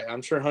normal guy.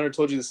 I'm sure Hunter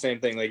told you the same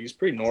thing. Like he's a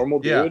pretty normal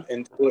dude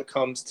until it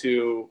comes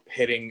to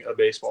hitting a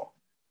baseball.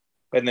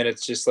 And then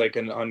it's just like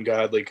an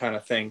ungodly kind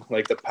of thing,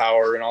 like the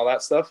power and all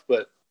that stuff.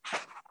 But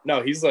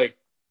no, he's like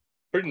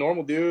pretty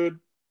normal dude.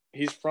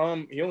 He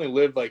only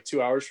lived like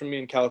 2 hours from me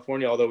in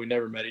California, although we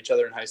never met each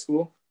other in high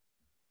school.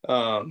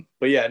 But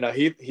yeah, no,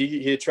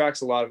 he attracts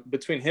a lot of,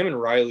 between him and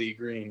Riley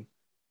Green.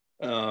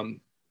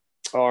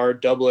 Our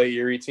AA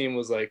Erie team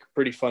was like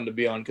pretty fun to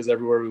be on because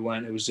everywhere we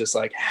went, it was just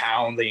like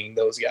hounding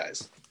those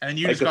guys. And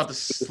you like just got to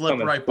slip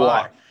right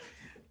by.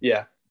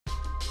 Yeah.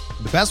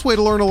 The best way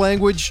to learn a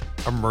language?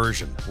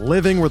 Immersion.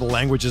 Living where the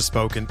language is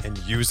spoken and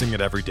using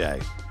it every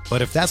day.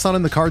 But if that's not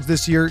in the cards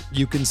this year,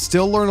 you can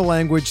still learn a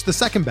language the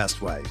second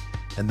best way.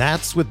 And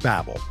that's with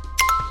Babbel.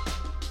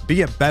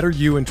 Be a better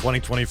you in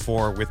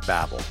 2024 with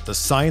Babbel, the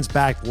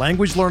science-backed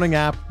language learning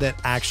app that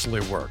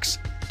actually works.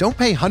 Don't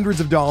pay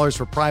hundreds of dollars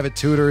for private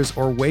tutors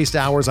or waste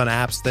hours on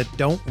apps that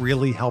don't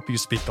really help you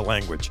speak the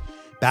language.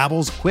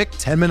 Babbel's quick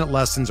 10-minute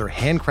lessons are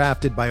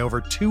handcrafted by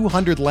over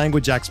 200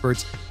 language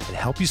experts that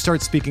help you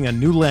start speaking a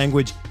new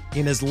language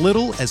in as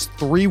little as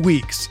 3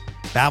 weeks.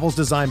 Babbel's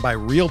designed by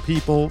real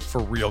people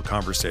for real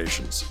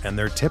conversations, and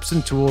their tips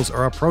and tools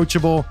are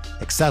approachable,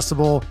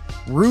 accessible,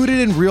 rooted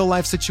in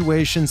real-life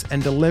situations,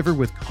 and delivered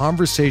with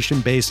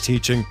conversation-based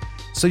teaching,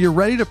 so you're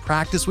ready to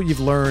practice what you've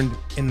learned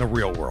in the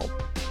real world.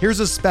 Here's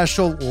a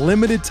special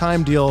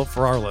limited-time deal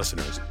for our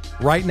listeners.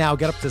 Right now,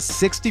 get up to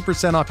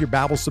 60% off your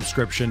Babbel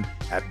subscription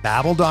at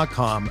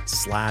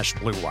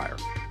babbel.com/Blue Wire.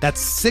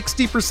 That's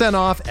 60%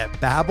 off at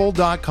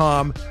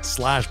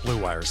babbel.com/Blue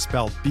Wire,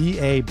 spelled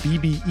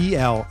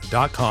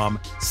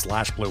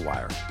BABBEL.com/Blue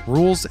Wire.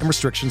 Rules and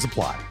restrictions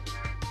apply.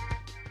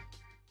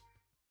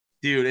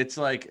 Dude,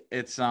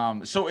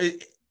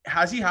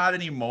 has he had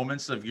any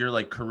moments of your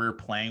like career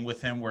playing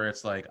with him where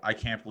it's like, I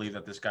can't believe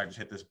that this guy just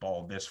hit this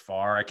ball this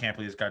far. I can't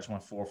believe this guy just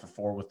went 4 for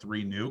 4 with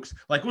 3 nukes.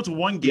 Like, what's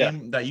one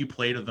game that you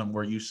played with him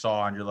where you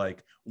saw and you're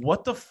like,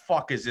 what the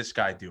fuck is this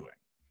guy doing?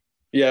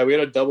 Yeah, we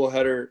had a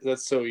doubleheader.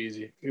 That's so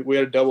easy. We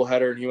had a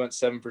doubleheader and he went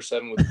 7 for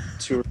 7 with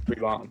 2 or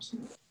 3 bombs.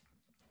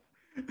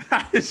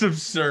 That is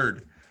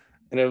absurd.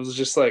 And it was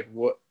just like,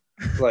 what?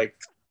 Like,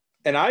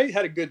 and I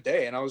had a good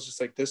day and I was just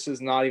like, this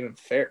is not even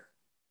fair.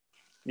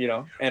 You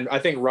know, and I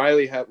think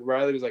Riley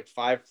was like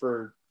 5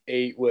 for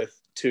 8 with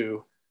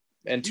 2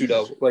 and 2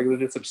 doubles. Like, it was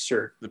just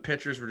absurd. The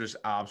pitchers were just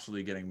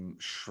absolutely getting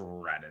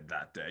shredded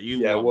that day.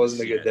 It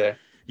wasn't a good day.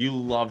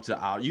 You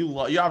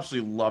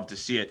absolutely love to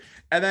see it.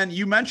 And then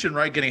you mentioned,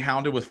 right, getting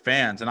hounded with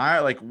fans. And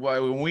I like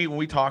when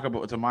we talk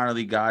about the minor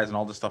league guys and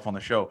all this stuff on the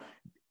show,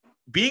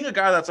 being a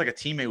guy that's like a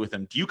teammate with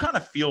him, do you kind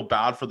of feel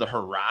bad for the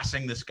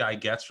harassing this guy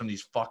gets from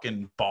these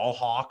fucking ball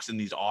hawks and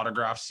these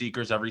autograph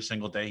seekers every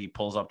single day he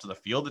pulls up to the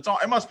field? It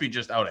must be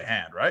just out of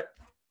hand, right?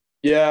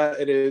 Yeah,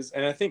 it is.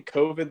 And I think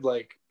COVID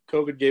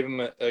gave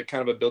him a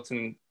kind of a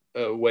built-in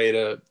way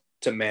to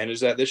manage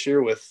that this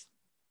year. With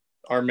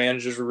our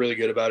managers were really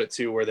good about it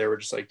too, where they were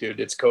just like, dude,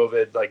 it's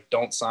COVID, like,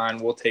 don't sign.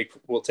 We'll take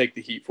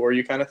the heat for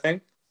you, kind of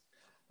thing.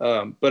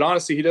 But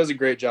honestly, he does a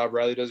great job.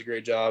 Riley does a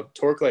great job.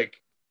 Torque,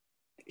 like,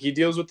 he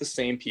deals with the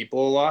same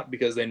people a lot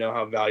because they know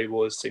how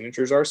valuable his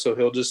signatures are. So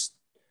he'll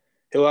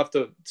have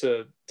to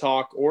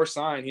talk or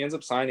sign. He ends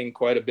up signing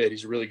quite a bit.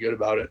 He's really good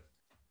about it.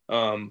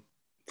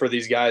 For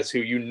these guys who,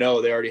 you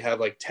know, they already have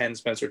like 10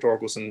 Spencer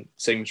Torkelson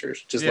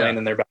signatures just laying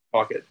in their back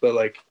pocket. But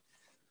like,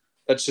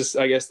 that's just,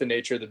 I guess, the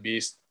nature of the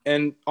beast.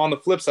 And on the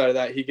flip side of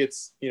that, he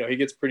gets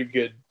pretty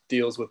good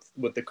deals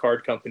with the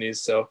card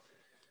companies. So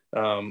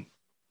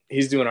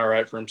he's doing all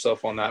right for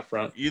himself on that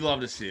front. You love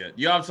to see it.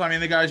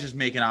 The guy's just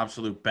making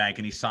absolute bank,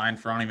 and he signed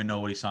for, I don't even know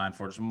what he signed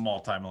for. It's a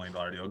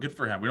multi-million-dollar deal. Good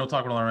for him. We don't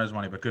talk about his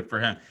money, but good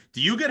for him.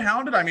 Do you get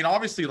hounded? I mean,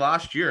 obviously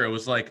last year it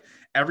was like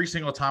every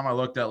single time I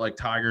looked at like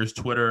Tigers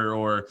Twitter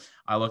or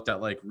I looked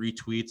at like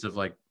retweets of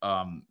like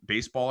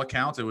baseball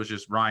accounts, it was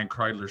just Ryan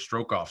Kreidler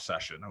stroke off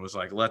session. It was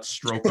like, let's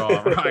stroke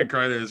off Ryan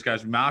Kreidler. This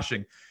guy's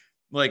mashing.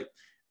 Like,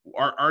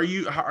 are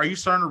you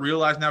starting to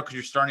realize now, because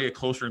you're starting to get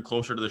closer and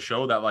closer to the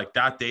show, that like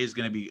that day is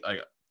going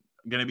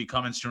to be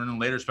coming sooner than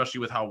later, especially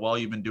with how well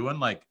you've been doing?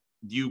 Like,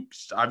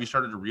 have you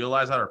started to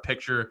realize that or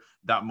picture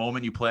that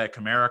moment you play at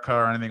Comerica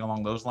or anything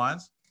along those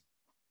lines?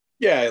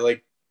 Yeah.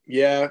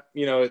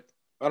 You know,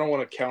 I don't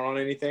want to count on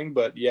anything,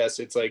 but yes,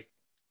 it's like,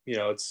 you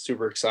know, it's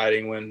super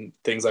exciting when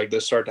things like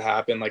this start to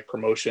happen, like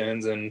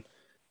promotions and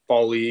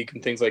fall league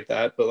and things like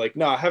that. But like,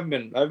 no, I haven't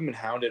been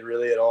hounded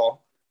really at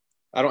all.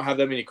 I don't have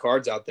that many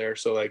cards out there.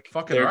 So like,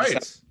 fucking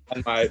right.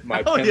 My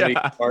penalty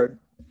card,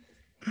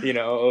 you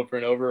know, over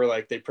and over,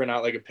 like they print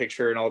out like a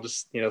picture and I'll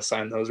just, you know,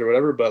 sign those or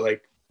whatever. But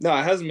like, no,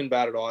 it hasn't been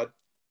bad at all.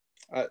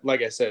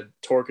 Like I said,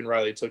 Torque and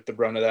Riley took the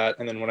brunt of that.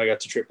 And then when I got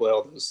to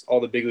AAA,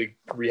 all the big league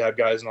rehab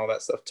guys and all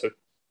that stuff took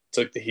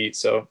the heat.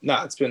 So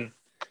no, it's been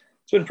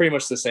pretty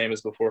much the same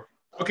as before.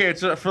 Okay.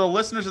 So for the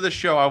listeners of the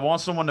show, I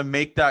want someone to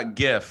make that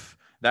GIF,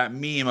 that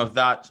meme of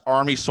that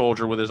Army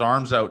soldier with his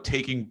arms out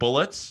taking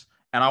bullets.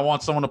 And I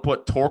want someone to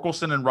put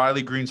Torkelson and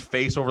Riley Green's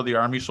face over the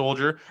Army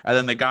soldier, and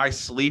then the guy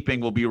sleeping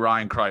will be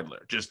Ryan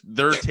Kreidler. Just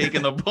they're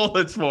taking the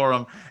bullets for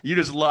him. You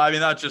just love. I mean,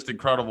 that's just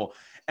incredible.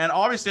 And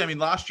obviously, I mean,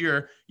 last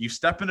year you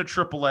step into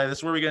AAA. This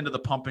is where we get into the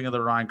pumping of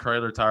the Ryan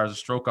Kreidler tires, a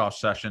stroke off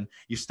session.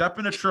 You step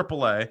into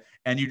AAA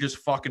and you just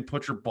fucking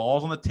put your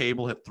balls on the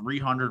table, hit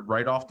 300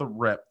 right off the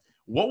rip.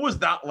 What was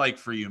that like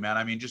for you, man?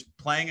 I mean, just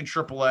playing in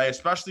AAA,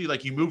 especially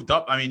like you moved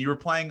up. I mean, you were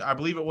playing, I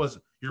believe you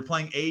were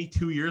playing A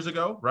 2 years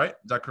ago, right?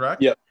 Is that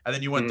correct? Yeah. And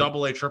then you went AA,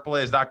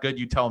 AAA. Is that good?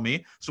 You tell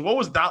me. So what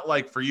was that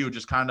like for you?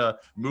 Just kind of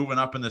moving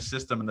up in the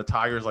system and the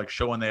Tigers like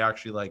showing they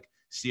actually like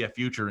see a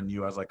future in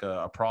you as like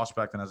a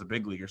prospect and as a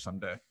big leaguer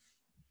someday.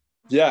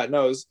 Yeah,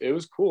 no, it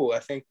was cool. I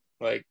think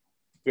like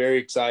very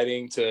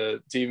exciting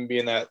to even be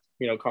in that,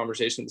 you know,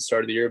 conversation at the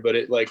start of the year, but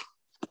it like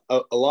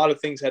a lot of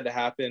things had to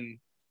happen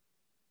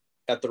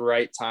at the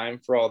right time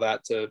for all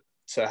that to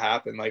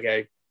happen. Like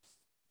I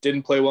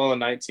didn't play well in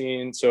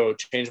 19, so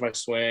changed my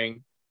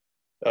swing.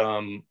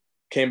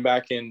 Came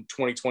back in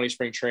 2020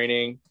 spring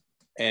training,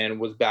 and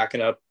was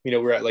backing up. We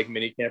were at like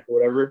mini camp or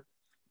whatever,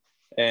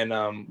 and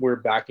we are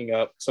backing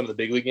up some of the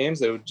big league games.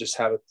 They would just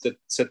have it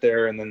sit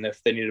there, and then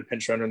if they needed a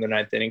pinch runner in the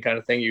ninth inning kind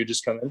of thing, you would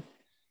just come in.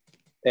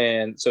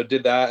 And so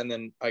did that, and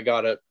then I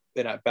got up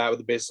and at bat with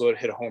the base load,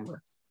 hit a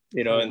homer,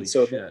 Holy and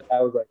so shit.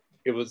 I was like,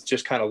 it was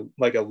just kind of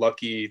like a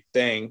lucky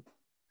thing.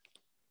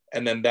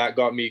 And then that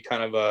got me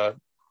kind of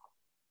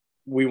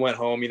we went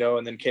home,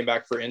 and then came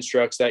back for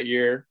instructs that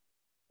year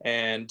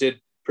and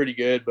did pretty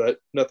good, but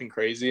nothing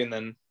crazy. And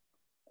then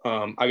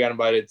I got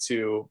invited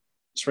to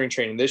spring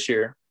training this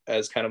year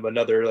as kind of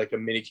another, like a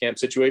mini camp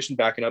situation,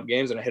 backing up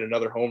games, and I hit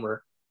another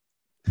homer.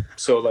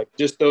 So like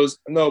just those,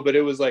 no, but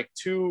it was like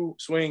 2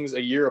 swings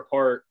a year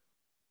apart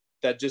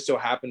that just so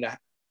happened to,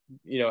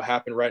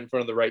 happen right in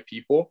front of the right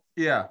people.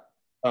 Yeah.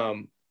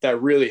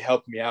 That really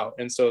helped me out.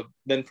 And so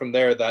then from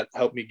there, that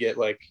helped me get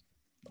like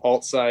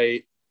alt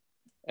site.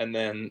 And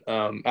then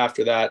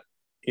after that,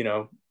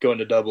 go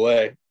into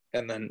AA,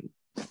 and then,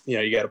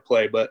 you got to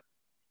play. But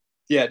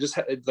yeah, just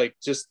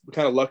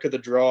kind of luck of the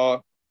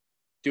draw,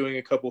 doing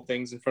a couple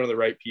things in front of the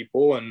right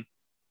people. And,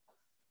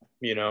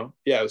 yeah,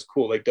 it was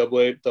cool. Like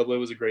AA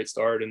was a great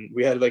start, and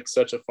we had like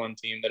such a fun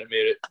team that it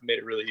made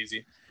it really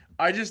easy.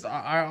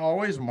 I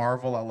always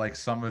marvel at like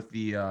some of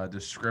the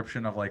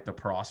description of like the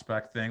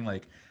prospect thing.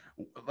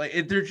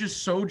 They're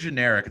just so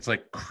generic. It's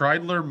like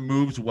Kreidler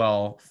moves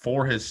well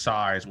for his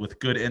size with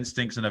good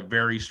instincts and a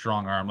very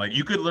strong arm. Like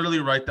you could literally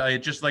write that.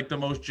 It's just like the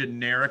most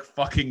generic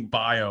fucking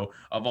bio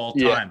of all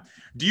time.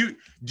 Yeah.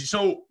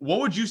 So what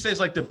would you say is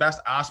like the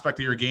best aspect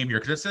of your game here?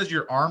 Because it says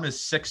your arm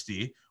is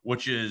 60,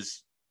 which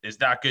is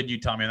that good? You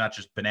tell me, and that's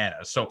just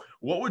bananas. So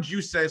what would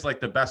you say is like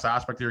the best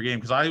aspect of your game?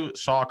 Because I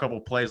saw a couple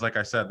of plays, like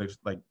I said,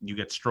 like you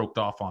get stroked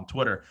off on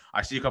Twitter.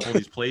 I see a couple of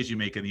these plays you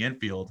make in the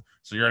infield.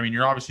 So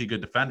you're obviously a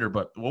good defender,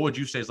 but what would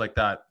you say is like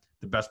the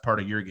best part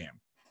of your game?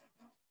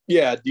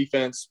 Yeah,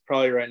 defense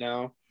probably right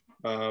now.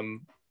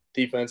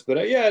 Defense, but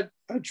I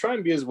try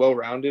and be as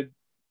well-rounded,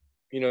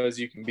 as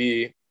you can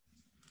be.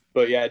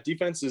 But yeah,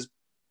 defense is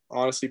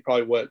honestly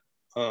probably what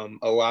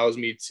allows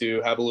me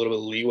to have a little bit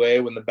of leeway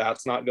when the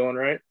bat's not going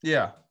right.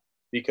 Yeah.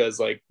 Because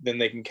like then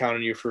they can count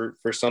on you for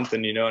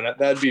something, and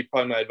that'd be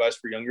probably my advice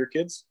for younger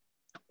kids,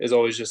 is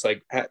always just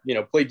like,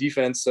 play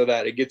defense so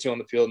that it gets you on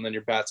the field, and then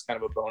your bat's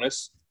kind of a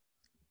bonus,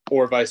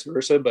 or vice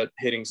versa. But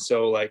hitting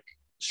so like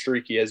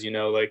streaky, as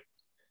like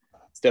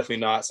it's definitely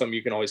not something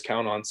you can always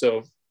count on.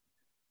 So,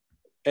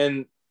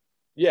 and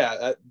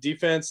yeah,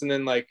 defense, and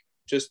then like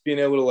just being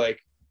able to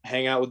like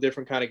hang out with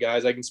different kind of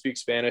guys. I can speak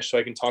Spanish, so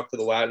I can talk to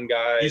the Latin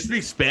guys. You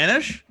speak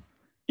Spanish?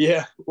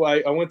 Yeah.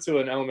 Well, I went to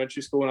an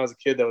elementary school when I was a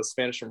kid that was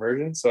Spanish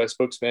immersion. So I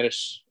spoke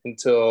Spanish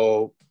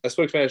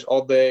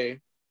all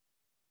day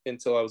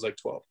until I was like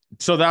 12.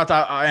 So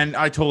and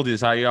I told you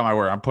this, I got my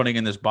word. I'm putting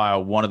in this bio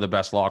one of the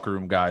best locker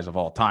room guys of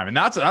all time. And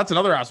that's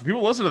another aspect.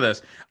 People listen to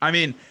this. I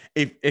mean,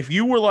 if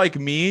you were like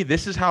me,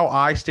 this is how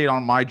I stayed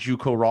on my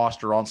JUCO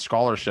roster on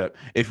scholarship.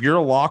 If you're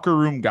a locker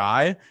room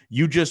guy,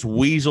 you just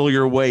weasel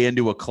your way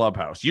into a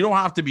clubhouse. You don't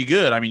have to be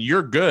good. I mean,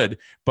 you're good,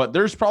 but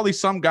there's probably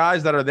some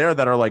guys that are there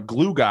that are like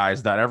glue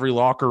guys that every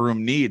locker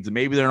room needs.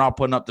 Maybe they're not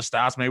putting up the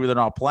stats, maybe they're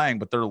not playing,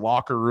 but they're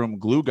locker room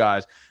glue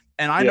guys.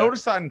 And I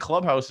noticed that in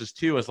clubhouses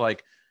too, is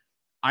like,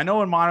 I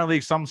know in minor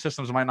league, some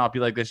systems might not be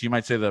like this. You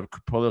might say the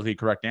politically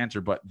correct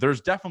answer, but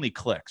there's definitely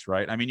cliques,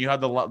 right? I mean, you have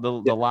the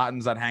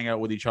Latins that hang out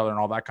with each other and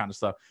all that kind of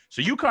stuff.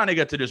 So you kind of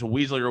get to just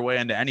weasel your way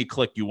into any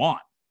clique you want.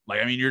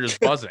 Like, I mean, you're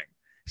just buzzing.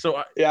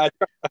 So yeah, I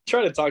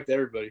try to talk to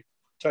everybody.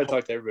 So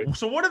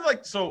what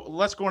if so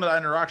let's go into that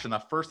interaction.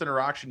 That first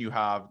interaction you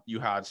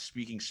had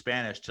speaking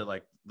Spanish to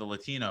like the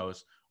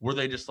Latinos, were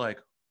they just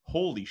like,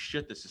 holy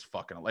shit, this is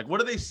fucking, like, what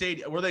did they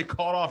say? Were they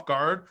caught off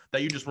guard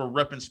that you just were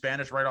ripping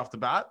Spanish right off the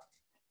bat?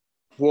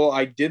 Well,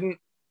 I didn't.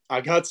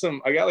 I got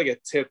like a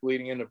tip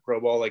leading into pro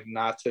ball, like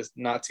not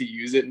to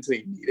use it until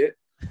you need it,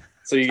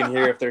 so you can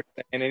hear if they're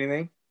saying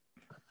anything.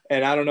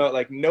 And I don't know,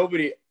 like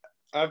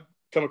I've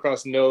come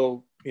across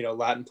no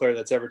Latin player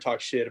that's ever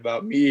talked shit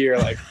about me or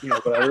like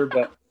whatever.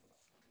 But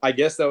I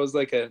guess that was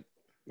like a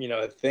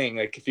thing.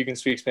 Like if you can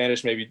speak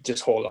Spanish, maybe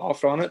just hold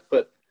off on it.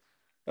 But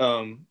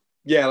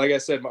yeah, like I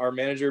said, our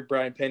manager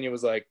Brian Pena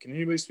was like, "Can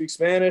anybody speak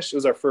Spanish?" It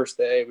was our first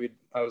day.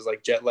 I was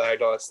like jet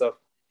lagged, all that stuff.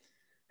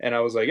 And I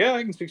was like, yeah,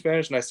 I can speak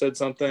Spanish. And I said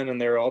something and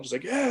they were all just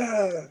like,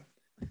 yeah.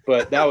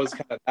 But that was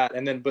kind of that.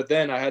 And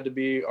then I had to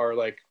be our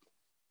like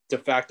de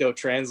facto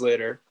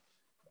translator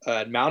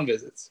at mound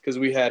visits, because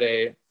we had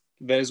a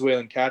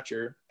Venezuelan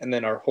catcher. And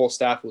then a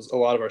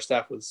lot of our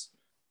staff was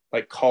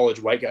like college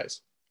white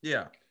guys.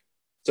 Yeah.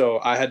 So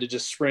I had to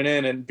just sprint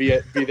in and be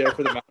there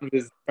for the mound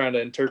visits, trying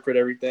to interpret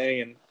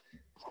everything and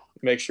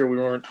make sure we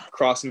weren't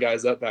crossing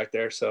guys up back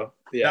there. So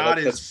yeah,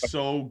 that's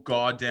so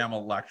goddamn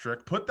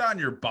electric. Put that in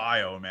your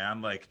bio,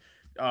 man. Like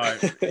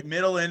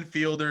middle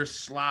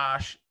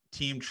infielder /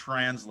 team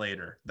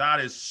translator.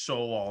 That is so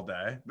all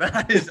day.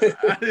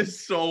 That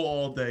is so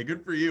all day.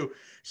 Good for you.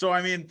 So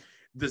I mean,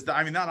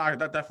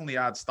 that definitely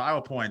adds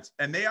style points.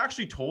 And they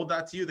actually told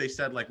that to you. They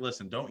said like,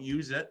 listen, don't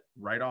use it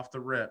right off the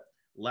rip.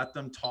 Let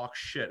them talk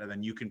shit, and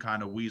then you can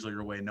kind of weasel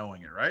your way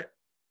knowing it, right?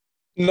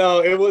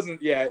 No, it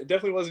wasn't. Yeah, it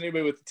definitely wasn't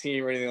anybody with the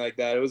team or anything like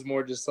that. It was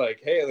more just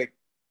like, hey, like,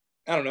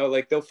 I don't know,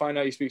 like they'll find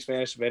out you speak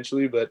Spanish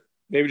eventually, but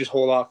maybe just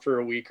hold off for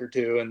a week or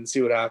two and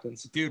see what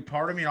happens. Dude,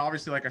 part of me,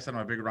 obviously, like I said,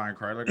 I'm a big Ryan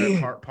Kreidler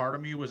guy. Part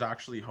of me was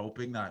actually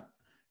hoping that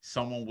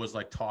someone was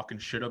like talking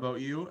shit about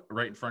you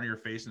right in front of your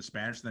face in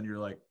Spanish. And then you're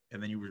like,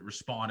 and then you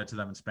responded to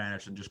them in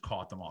Spanish and just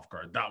caught them off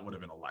guard. That would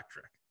have been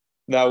electric.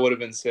 That would have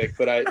been sick.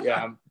 But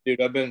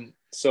dude, I've been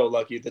so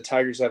lucky. The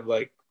Tigers have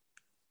like,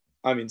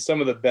 I mean, some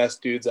of the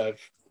best dudes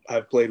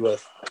I've played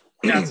with.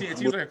 Yeah, it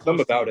seems like a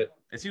close about team.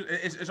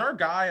 it. Is our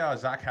guy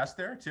Zach Hess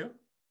there too?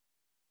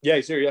 Yeah,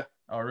 he's here. Yeah.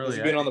 Oh, really? Has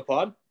he been on the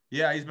pod?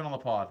 Yeah, he's been on the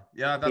pod.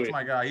 Yeah, that's Sweet.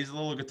 my guy. He's a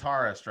little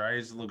guitarist, right?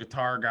 He's a little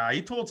guitar guy.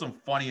 He told some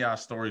funny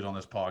ass stories on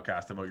this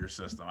podcast about your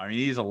system. I mean,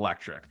 he's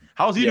electric.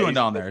 How's he doing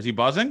down there? Is he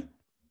buzzing?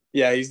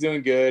 Yeah, he's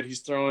doing good. He's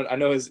throwing. I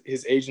know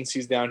his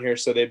agency's down here,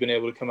 so they've been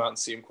able to come out and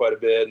see him quite a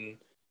bit. And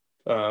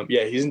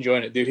yeah, he's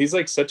enjoying it, dude. He's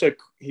like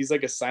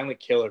a silent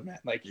killer, man.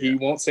 Like he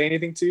won't say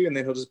anything to you, and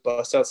then he'll just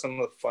bust out some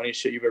of the funniest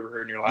shit you've ever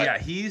heard in your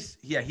life. He's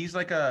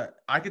like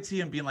I could see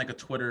him being like a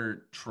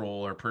Twitter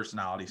troll or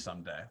personality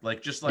someday.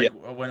 Like just like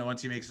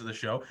once he makes it to the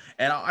show.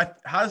 And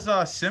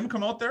has Sim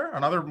come out there?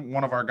 Another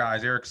one of our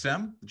guys, Eric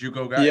Sim, the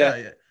JUCO guy.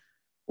 Yeah.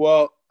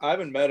 Well, I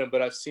haven't met him,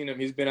 but I've seen him.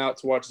 He's been out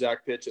to watch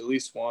Zach pitch at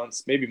least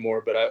once, maybe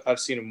more, but I've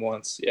seen him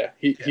once. Yeah,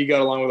 he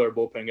got along with our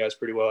bullpen guys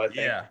pretty well, I think.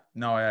 Yeah,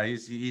 no, yeah,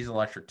 he's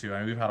electric too. I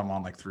mean, we've had him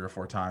on like 3 or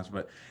 4 times,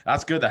 but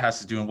that's good that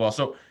Hess is doing well.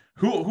 So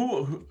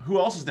who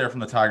else is there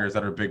from the Tigers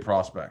that are big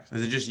prospects?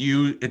 Is it just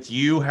you? It's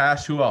you,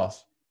 Hess. Who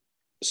else?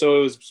 So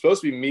it was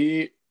supposed to be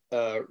me,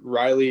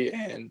 Riley,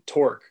 and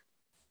Torque,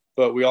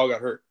 but we all got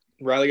hurt.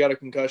 Riley got a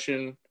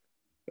concussion,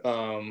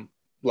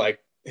 like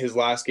his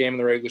last game in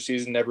the regular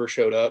season, never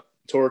showed up.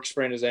 Torque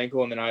sprained his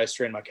ankle, and then I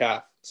strained my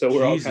calf. So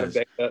we're all kind of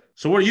banged up.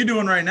 So what are you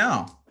doing right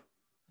now?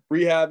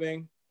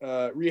 Rehabbing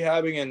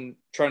and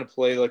trying to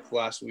play like the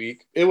last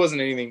week. It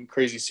wasn't anything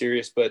crazy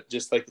serious, but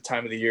just like the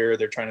time of the year,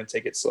 they're trying to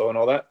take it slow and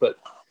all that. But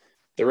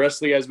the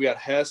rest of the guys, we got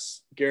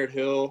Hess, Garrett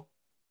Hill,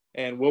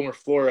 and Wilmer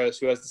Flores,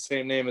 who has the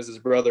same name as his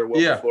brother,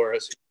 Wilmer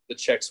Flores, the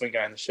check swing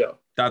guy in the show.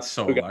 That's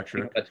so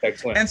electric.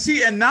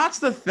 And that's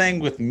the thing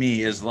with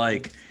me is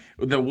like –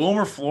 the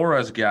Wilmer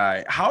Flores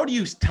guy, how do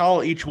you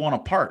tell each one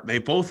apart? They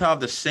both have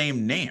the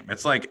same name.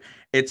 It's like,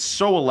 it's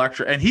so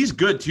electric. And he's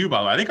good too,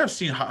 by the way. I think I've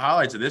seen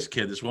highlights of this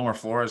kid, this Wilmer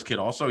Flores kid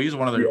also. He's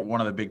one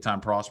of the big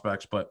time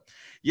prospects. But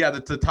yeah,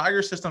 the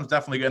Tiger system's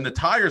definitely good. And the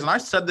Tigers, and I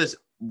said this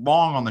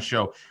long on the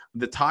show,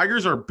 the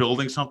Tigers are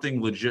building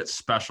something legit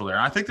special there.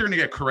 And I think they're going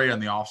to get Correa in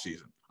the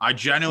offseason. I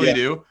genuinely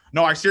do.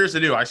 No, I seriously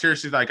do. I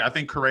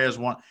think Correa's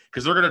one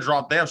because they're going to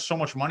drop. They have so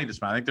much money to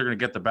spend. I think they're going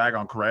to get the bag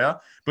on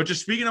Correa. But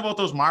just speaking about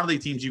those minor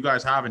league teams you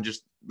guys have and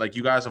just like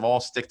you guys have all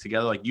stick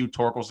together, like you,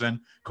 Torkelson,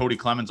 Cody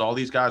Clemens, all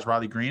these guys,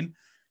 Riley Green.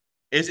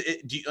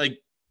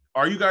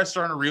 Are you guys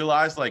starting to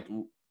realize like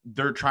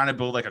they're trying to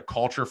build like a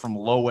culture from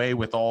low A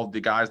with all the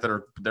guys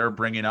that they're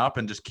bringing up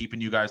and just keeping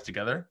you guys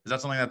together? Is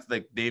that something that's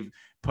like they've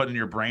put in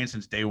your brain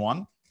since day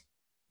one?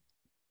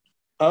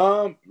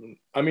 I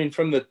mean,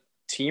 from the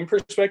team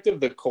perspective,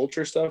 the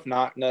culture stuff,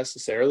 not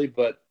necessarily,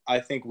 but I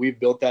think we've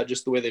built that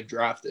just the way they've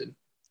drafted.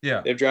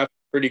 Yeah. They've drafted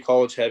pretty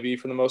college heavy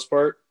for the most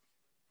part.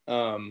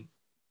 And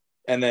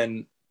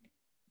then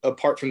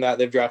apart from that,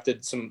 they've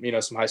drafted some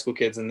high school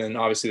kids, and then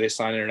obviously they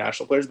sign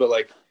international players, but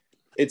like,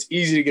 it's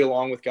easy to get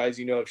along with guys,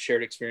 have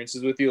shared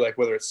experiences with you, like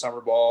whether it's summer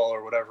ball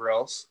or whatever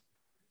else.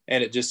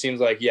 And it just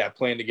seems like,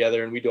 playing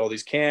together, and we do all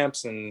these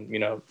camps and,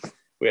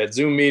 we had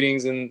Zoom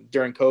meetings and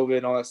during COVID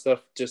and all that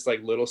stuff, just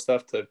like little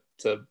stuff to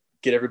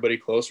get everybody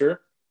closer.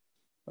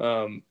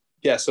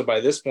 So by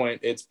this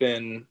point, it's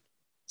been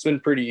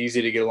pretty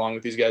easy to get along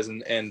with these guys,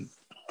 and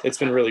it's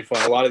been really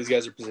fun. A lot of these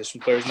guys are position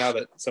players now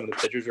that some of the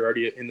pitchers are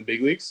already in the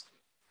big leagues.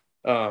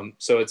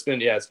 So it's been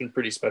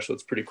pretty special.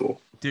 It's pretty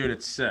cool, dude.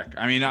 It's sick.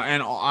 I mean,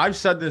 and I've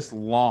said this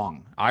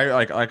long.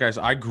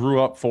 I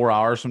grew up 4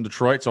 hours from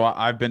Detroit, so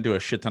I've been to a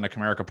shit ton of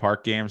Comerica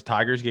Park games,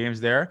 Tigers games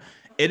there.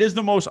 It is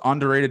the most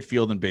underrated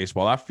field in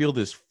baseball. That field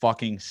is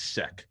fucking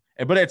sick.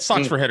 But it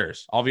sucks for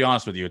hitters. I'll be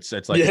honest with you. It's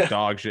like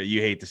dog shit.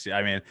 You hate to see.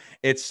 I mean,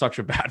 it's such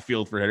a bad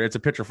field for hitters. It's a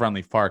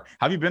pitcher-friendly park.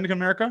 Have you been to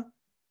Comerica?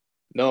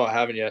 No, I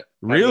haven't yet.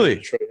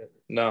 Really?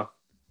 No.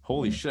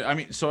 Holy shit. I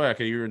mean, so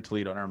okay, you're in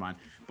Toledo. Never mind.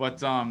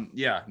 But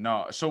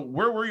no. So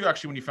where were you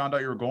actually when you found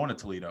out you were going to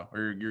Toledo,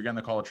 or you're getting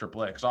the call to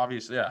AAA? Because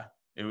obviously,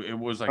 it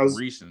was like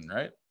recent,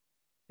 right?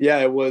 Yeah,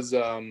 it was.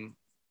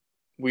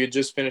 We had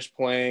just finished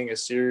playing a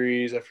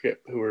series. I forget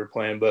who we were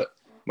playing, but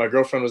my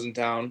girlfriend was in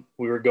town.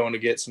 We were going to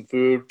get some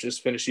food,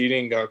 just finished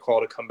eating, got a call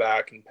to come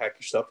back and pack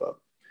your stuff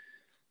up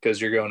because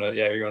you're going to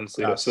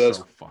Toledo. That's so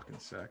fucking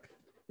sick.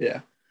 Yeah.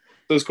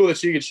 So it was cool that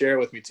she could share it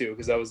with me too,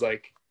 because I was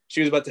like, she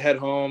was about to head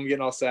home,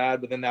 getting all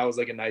sad, but then that was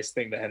like a nice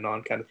thing to end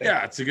on kind of thing.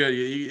 Yeah, it's a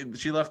good.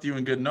 She left you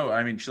in good note.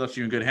 I mean, she left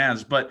you in good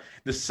hands. But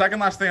the second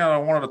last thing I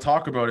wanted to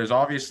talk about is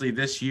obviously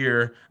this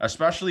year,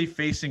 especially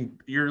facing,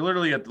 you're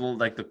literally at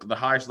the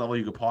highest level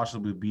you could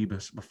possibly be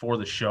before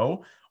the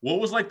show. What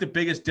was like the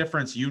biggest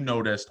difference you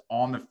noticed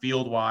on the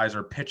field wise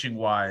or pitching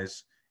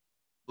wise,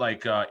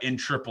 like in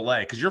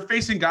AAA, because you're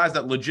facing guys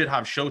that legit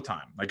have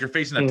showtime. Like you're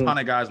facing a ton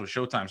of guys with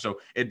showtime.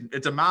 So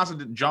it's a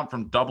massive jump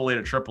from AA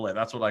to AAA.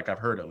 That's what like I've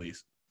heard at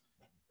least.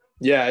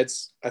 Yeah,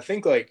 I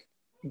think like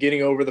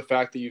getting over the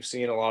fact that you've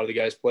seen a lot of the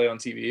guys play on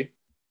TV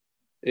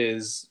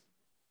is,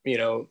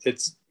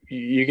 it's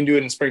you can do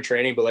it in spring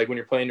training, but like when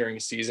you're playing during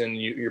a season,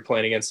 you're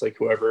playing against like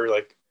whoever,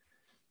 like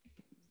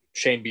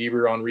Shane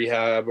Bieber on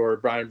rehab or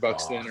Brian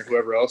Buxton or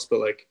whoever else. But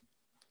like,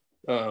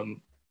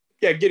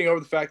 getting over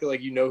the fact that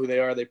like who they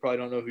are, they probably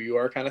don't know who you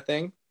are, kind of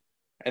thing.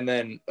 And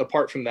then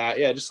apart from that,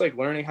 just like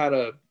learning how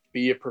to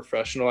be a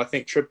professional. I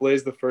think AAA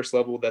is the first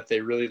level that they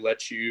really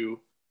let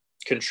you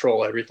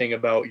control everything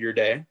about your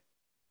day.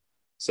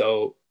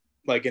 So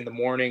like in the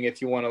morning,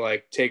 if you want to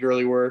like take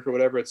early work or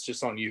whatever, it's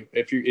just on you.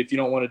 If you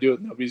don't want to do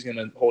it, nobody's going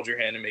to hold your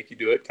hand and make you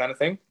do it, kind of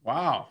thing.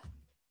 Wow.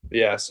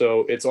 Yeah.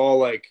 So it's all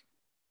like,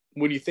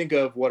 when you think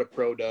of what a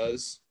pro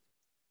does,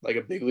 like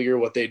a big leaguer,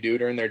 what they do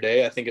during their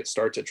day, I think it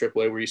starts at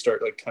AAA, where you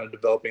start like kind of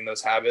developing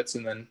those habits.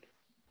 And then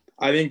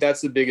I think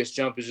that's the biggest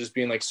jump, is just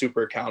being like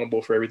super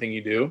accountable for everything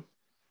you do.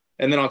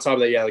 And then on top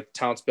of that, like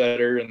talent's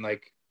better, and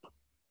like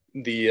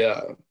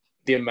the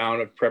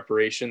amount of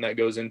preparation that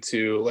goes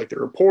into like the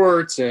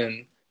reports,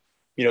 and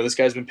this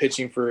guy's been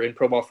pitching in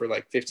pro ball for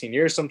like 15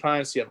 years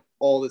sometimes. So you have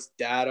all this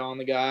data on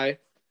the guy,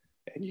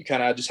 and you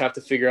kind of just have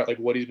to figure out like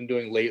what he's been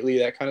doing lately,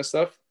 that kind of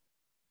stuff.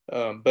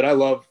 But I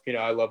love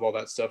all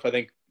that stuff. I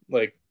think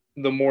like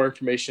the more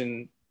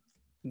information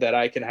that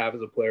I can have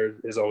as a player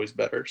is always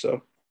better.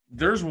 So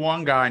there's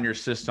one guy in your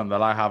system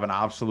that I have an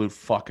absolute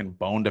fucking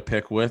bone to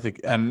pick with,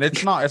 and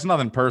it's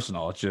nothing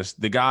personal. It's just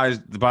the guy's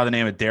by the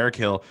name of Derek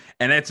Hill,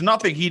 and it's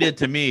nothing he did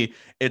to me.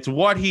 It's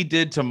what he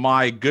did to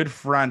my good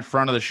friend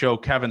of the show,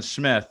 Kevin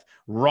Smith.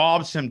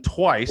 Robs him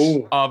twice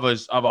of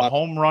a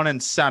home run in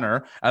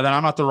center, and then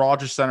I'm at the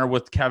Rogers Center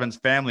with Kevin's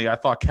family. I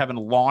thought Kevin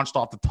launched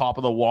off the top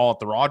of the wall at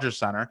the Rogers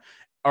Center,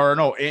 or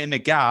no, in the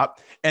gap,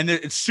 and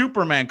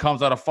Superman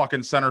comes out of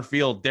fucking center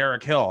field.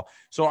 Derek Hill.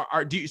 So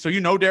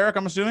Derek?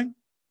 I'm assuming.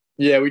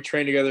 Yeah, we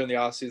trained together in the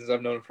off seasons.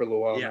 I've known him for a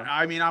little while. Yeah, now.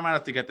 I mean, I'm gonna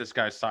have to get this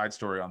guy's side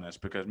story on this,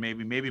 because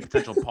maybe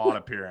potential pod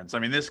appearance. I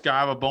mean, this guy, I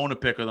have a bone to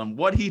pick with him.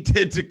 What he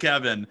did to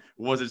Kevin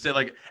was insane.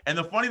 Like, and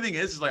the funny thing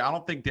is like I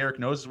don't think Derek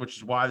knows this, which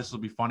is why this will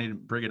be funny to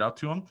bring it up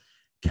to him.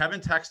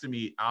 Kevin texted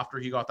me after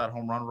he got that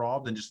home run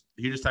robbed, and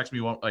he just texted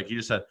me he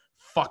just said,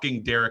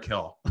 "Fucking Derek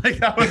Hill." Like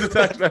that was the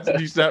text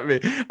message he sent me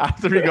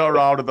after he got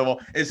robbed at the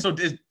wall. Is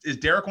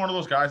Derek one of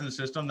those guys in the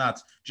system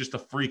that's just a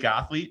freak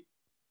athlete?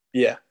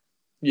 Yeah.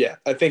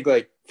 I think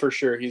like for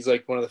sure he's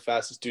like one of the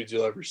fastest dudes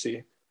you'll ever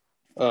see,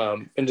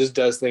 and just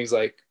does things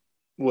like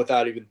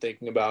without even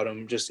thinking about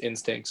them, just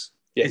instincts.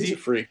 Yeah, he's a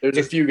freak. There's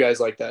a few guys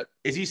like that.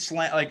 Is he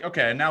like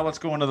okay? Now let's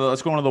go into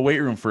the weight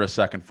room for a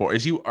second.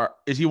 Is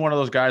he one of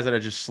those guys that are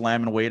just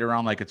slamming weight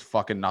around like it's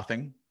fucking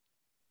nothing?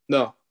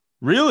 No.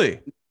 Really?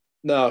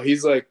 No,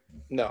 he's like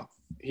no.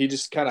 He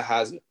just kind of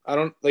has it. I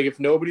don't like if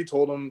nobody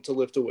told him to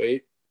lift a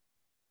weight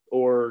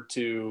or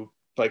to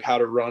like how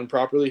to run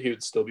properly, he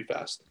would still be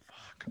fast.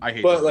 I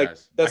hate but those like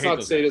guys. that's not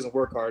to say he doesn't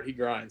work hard. He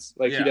grinds.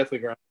 Like he definitely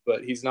grinds,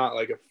 but he's not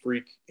like a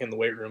freak in the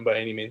weight room by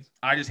any means.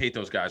 I just hate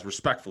those guys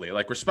respectfully.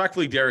 Like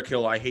respectfully, Derek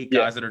Hill. I hate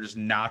guys that are just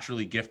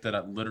naturally gifted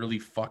at literally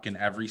fucking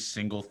every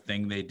single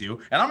thing they do.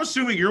 And I'm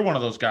assuming you're one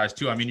of those guys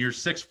too. I mean, you're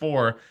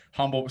 6'4",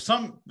 humble.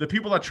 The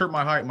people that chirp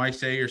my height might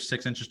say you're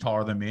 6 inches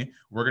taller than me.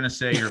 We're gonna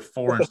say you're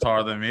 4 inches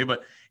taller than me,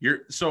 but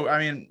I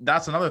mean,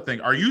 that's another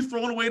thing. Are you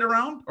throwing weight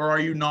around, or are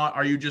you not?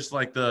 Are you just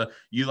like the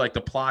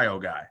plyo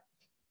guy?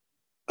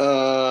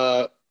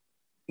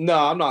 No,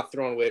 I'm not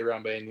throwing weight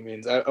around by any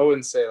means. I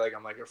wouldn't say like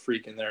I'm like a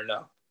freak in there.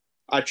 No,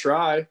 I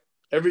try.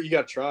 You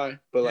got to try,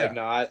 but like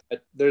no,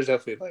 there's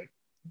definitely like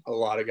a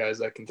lot of guys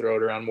that can throw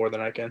it around more than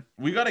I can.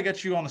 We got to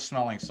get you on the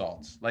smelling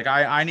salts. Like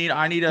I need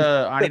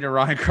a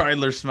Ryan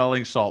Kreidler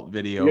smelling salt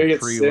video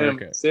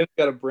pre-workout. Sim's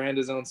got to brand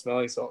his own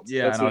smelling salts.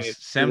 Yeah, I know.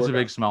 Sim's a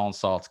big smelling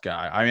salts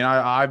guy. I mean,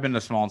 I've been to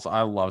smelling salts.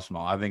 I love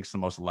smell. I think it's the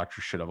most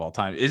electric shit of all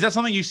time. Is that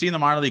something you see in the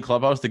minor league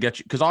clubhouse to get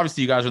you? Because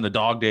obviously you guys are in the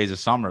dog days of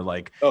summer.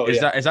 Like,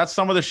 is that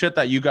some of the shit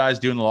that you guys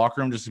do in the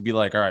locker room just to be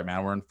like, all right,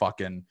 man, we're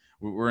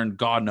in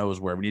God knows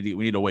where. We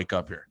need to wake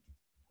up here.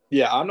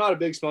 Yeah, I'm not a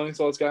big smelling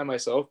salts guy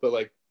myself, but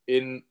like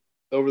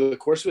over the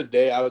course of a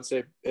day, I would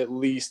say at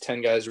least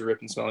 10 guys are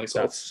ripping smelling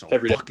salts. That's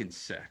so fucking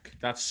sick.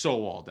 That's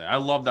so all day. I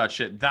love that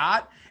shit.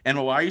 That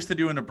and what I used to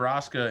do in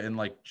Nebraska in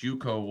like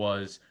JUCO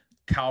was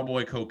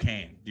cowboy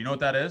cocaine. Do you know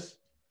what that is?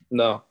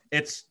 No.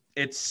 It's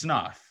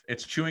snuff.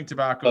 It's chewing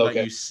tobacco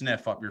that you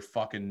sniff up your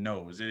fucking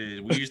nose.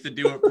 We used to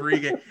do it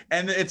pre-game.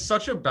 And it's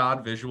such a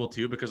bad visual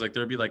too, because like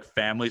there'd be like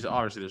families.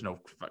 Obviously there's no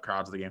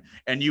crowds at the game.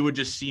 And you would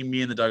just see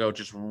me in the dugout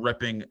just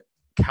ripping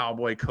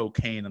cowboy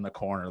cocaine in the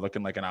corner,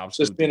 looking like an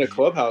absolute just being a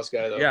clubhouse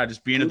guy though. Yeah,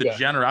 just being a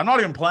degenerate. I'm not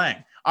even playing.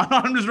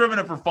 I'm just ripping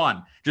it for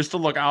fun, just to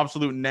look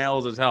absolute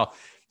nails as hell.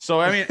 So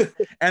I mean,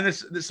 and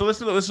this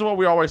is what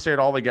we always say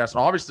to all the guests.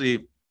 And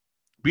obviously,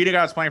 being a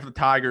guy that's playing for the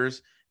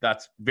Tigers,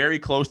 that's very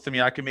close to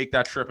me. I can make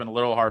that trip in a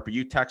little heartbeat.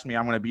 You text me,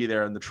 I'm going to be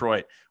there in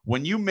Detroit.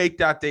 When you make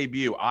that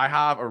debut, I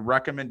have a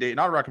recommendation,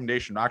 not a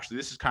recommendation. Actually,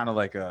 this is kind of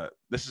like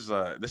this is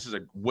a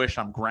wish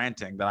I'm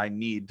granting that I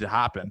need to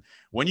happen.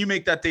 When you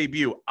make that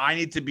debut, I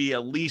need to be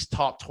at least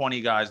top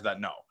 20 guys that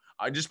know.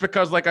 Just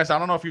because, like I said, I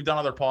don't know if you've done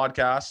other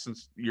podcasts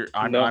since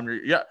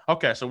yeah.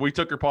 Okay. So we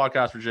took your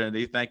podcast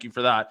virginity. Thank you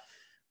for that.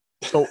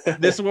 So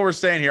this is what we're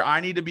saying here.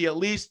 I need to be at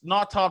least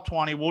not top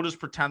 20. We'll just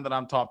pretend that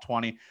I'm top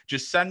 20.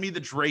 Just send me the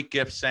Drake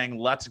gift saying,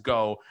 let's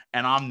go.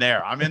 And I'm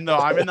there. I'm in the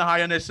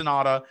Hyundai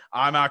Sonata.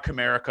 I'm at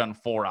Comerica in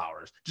 4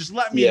 hours. Just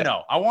let me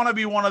know. I want to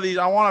be one of these.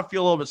 I want to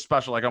feel a little bit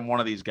special. Like I'm one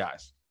of these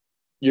guys.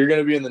 You're going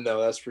to be in the know.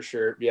 That's for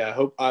sure. Yeah.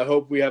 I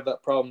hope we have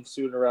that problem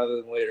sooner rather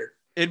than later.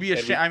 It'd be a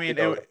shame. I mean,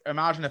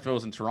 imagine if it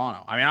was in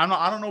Toronto. I mean,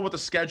 I don't know what the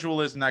schedule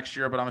is next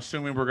year, but I'm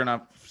assuming we're going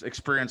to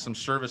experience some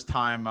service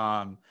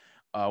time.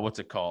 What's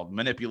it called?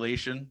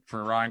 Manipulation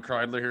for Ryan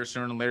Kreidler here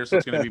sooner than later. So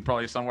it's going to be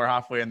probably somewhere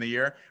halfway in the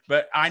year,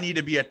 but I need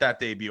to be at that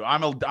debut.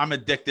 I'm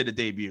addicted to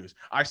debuts.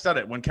 I said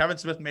it when Kevin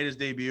Smith made his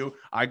debut,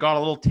 I got a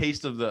little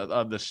taste of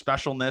the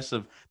specialness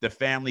of the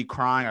family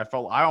crying.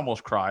 I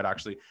almost cried.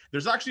 Actually,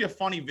 there's actually a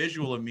funny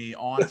visual of me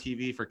on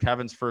TV for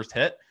Kevin's first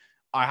hit.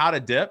 I had a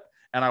dip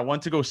and I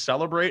went to go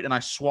celebrate and I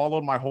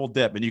swallowed my whole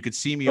dip, and you could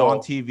see me on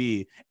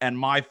TV and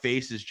my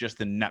face is just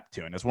a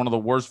Neptune. It's one of the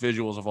worst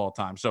visuals of all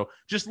time. So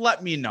just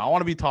let me know. I want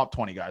to be top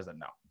 20 guys that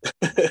know.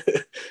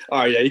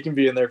 All right. Yeah. You can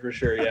be in there for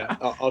sure. Yeah.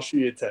 I'll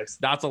shoot you a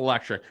text. That's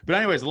electric. But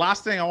anyways,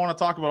 last thing I want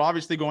to talk about,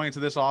 obviously going into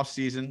this off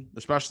season,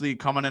 especially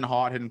coming in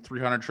hot, hitting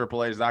 300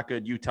 AAA, is that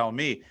good? You tell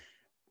me.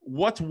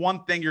 What's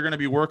one thing you're going to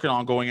be working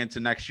on going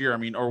into next year? I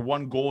mean, or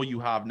one goal you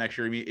have next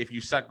year, I mean, if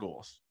you set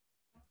goals.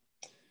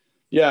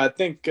 Yeah, I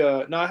think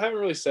no, I haven't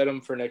really set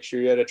them for next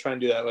year yet. I try and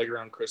do that like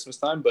around Christmas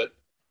time, but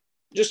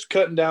just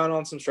cutting down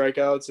on some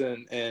strikeouts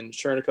and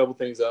sharing a couple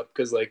things up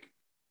because, like,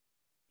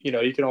 you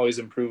know, you can always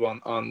improve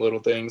on little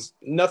things.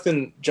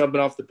 Nothing jumping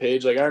off the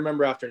page. Like I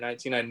remember after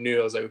 19, I knew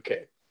I was like,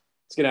 okay,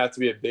 it's gonna have to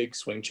be a big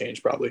swing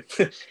change probably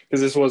because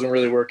this wasn't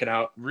really working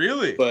out.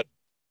 Really? But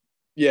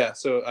yeah,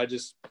 so I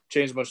just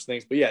changed a bunch of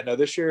things. But yeah, no,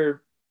 this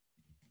year,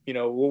 you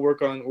know, we'll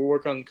work on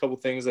a couple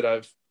things that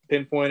I've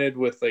pinpointed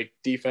with like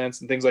defense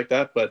and things like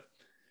that, but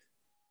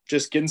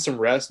just getting some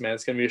rest, man.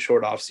 It's going to be a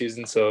short off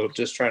season. So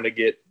just trying to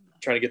get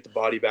the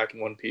body back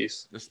in one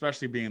piece,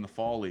 especially being in the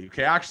fall league.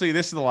 Okay. Actually,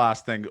 this is the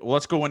last thing.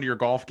 Let's go into your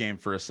golf game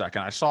for a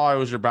second. I saw it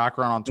was your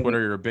background on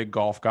Twitter. You're a big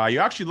golf guy. You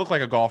actually look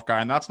like a golf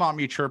guy, and that's not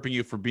me chirping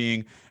you for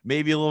being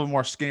maybe a little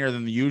more skinnier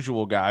than the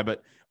usual guy,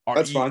 but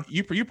that's fine.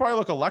 You probably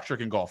look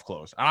electric in golf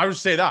clothes. And I would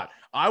say that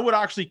I would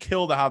actually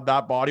kill to have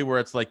that body where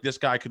it's like this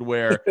guy could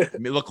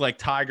look like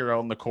Tiger out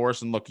on the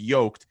course and look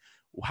yoked.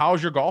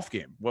 How's your golf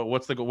game?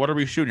 What are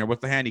we shooting here?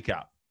 What's the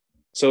handicap?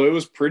 So it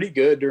was pretty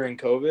good during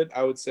COVID.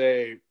 I would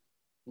say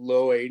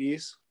low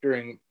 80s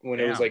when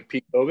it was like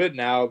peak COVID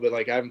now, but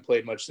like I haven't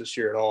played much this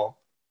year at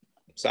all.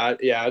 So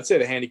I'd say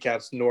the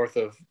handicap's north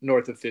of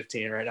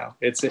 15 right now.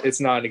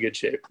 It's not in a good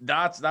shape.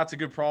 That's a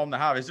good problem to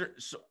have.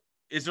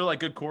 Is there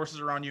like good courses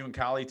around you in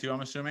Cali too?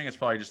 I'm assuming it's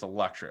probably just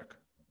electric.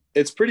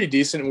 It's pretty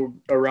decent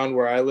around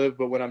where I live,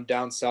 but when I'm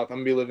down south, I'm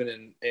gonna be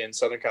living in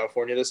Southern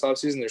California this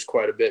offseason. There's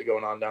quite a bit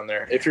going on down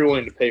there if you're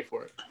willing to pay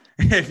for it.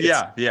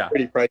 Yeah.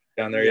 Pretty pricey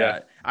down there. Yeah.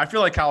 I feel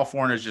like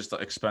California is just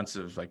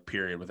expensive, like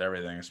period, with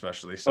everything,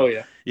 especially. So,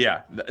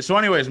 yeah. So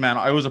anyways, man,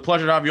 it was a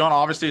pleasure to have you on.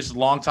 Obviously, it's a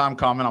long time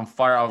coming. I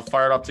was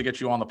fired up to get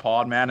you on the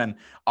pod, man. And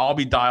I'll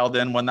be dialed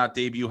in when that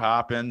debut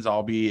happens.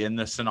 I'll be in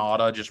the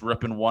Sonata, just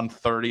ripping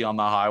 130 on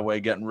the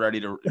highway, getting ready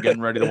to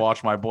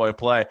watch my boy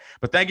play.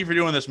 But thank you for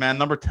doing this, man.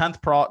 Number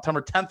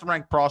 10th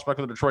ranked prospect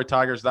of the Detroit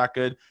Tigers. That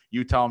good?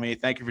 You tell me.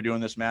 Thank you for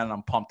doing this, man. And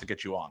I'm pumped to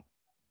get you on.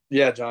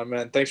 Yeah, John,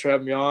 man. Thanks for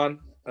having me on.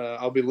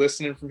 I'll be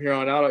listening from here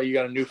on out. You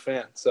got a new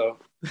fan, so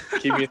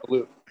keep me in the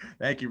loop.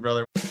 Thank you,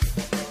 brother.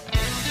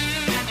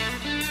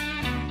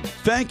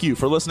 Thank you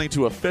for listening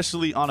to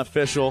Officially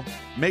Unofficial.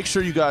 Make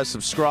sure you guys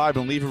subscribe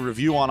and leave a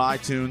review on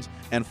iTunes,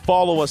 and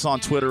follow us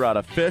on Twitter at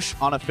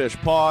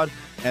 @OnAFishPod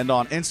and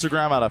on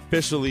Instagram at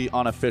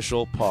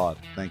OfficiallyUnofficialPod.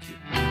 Thank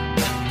you.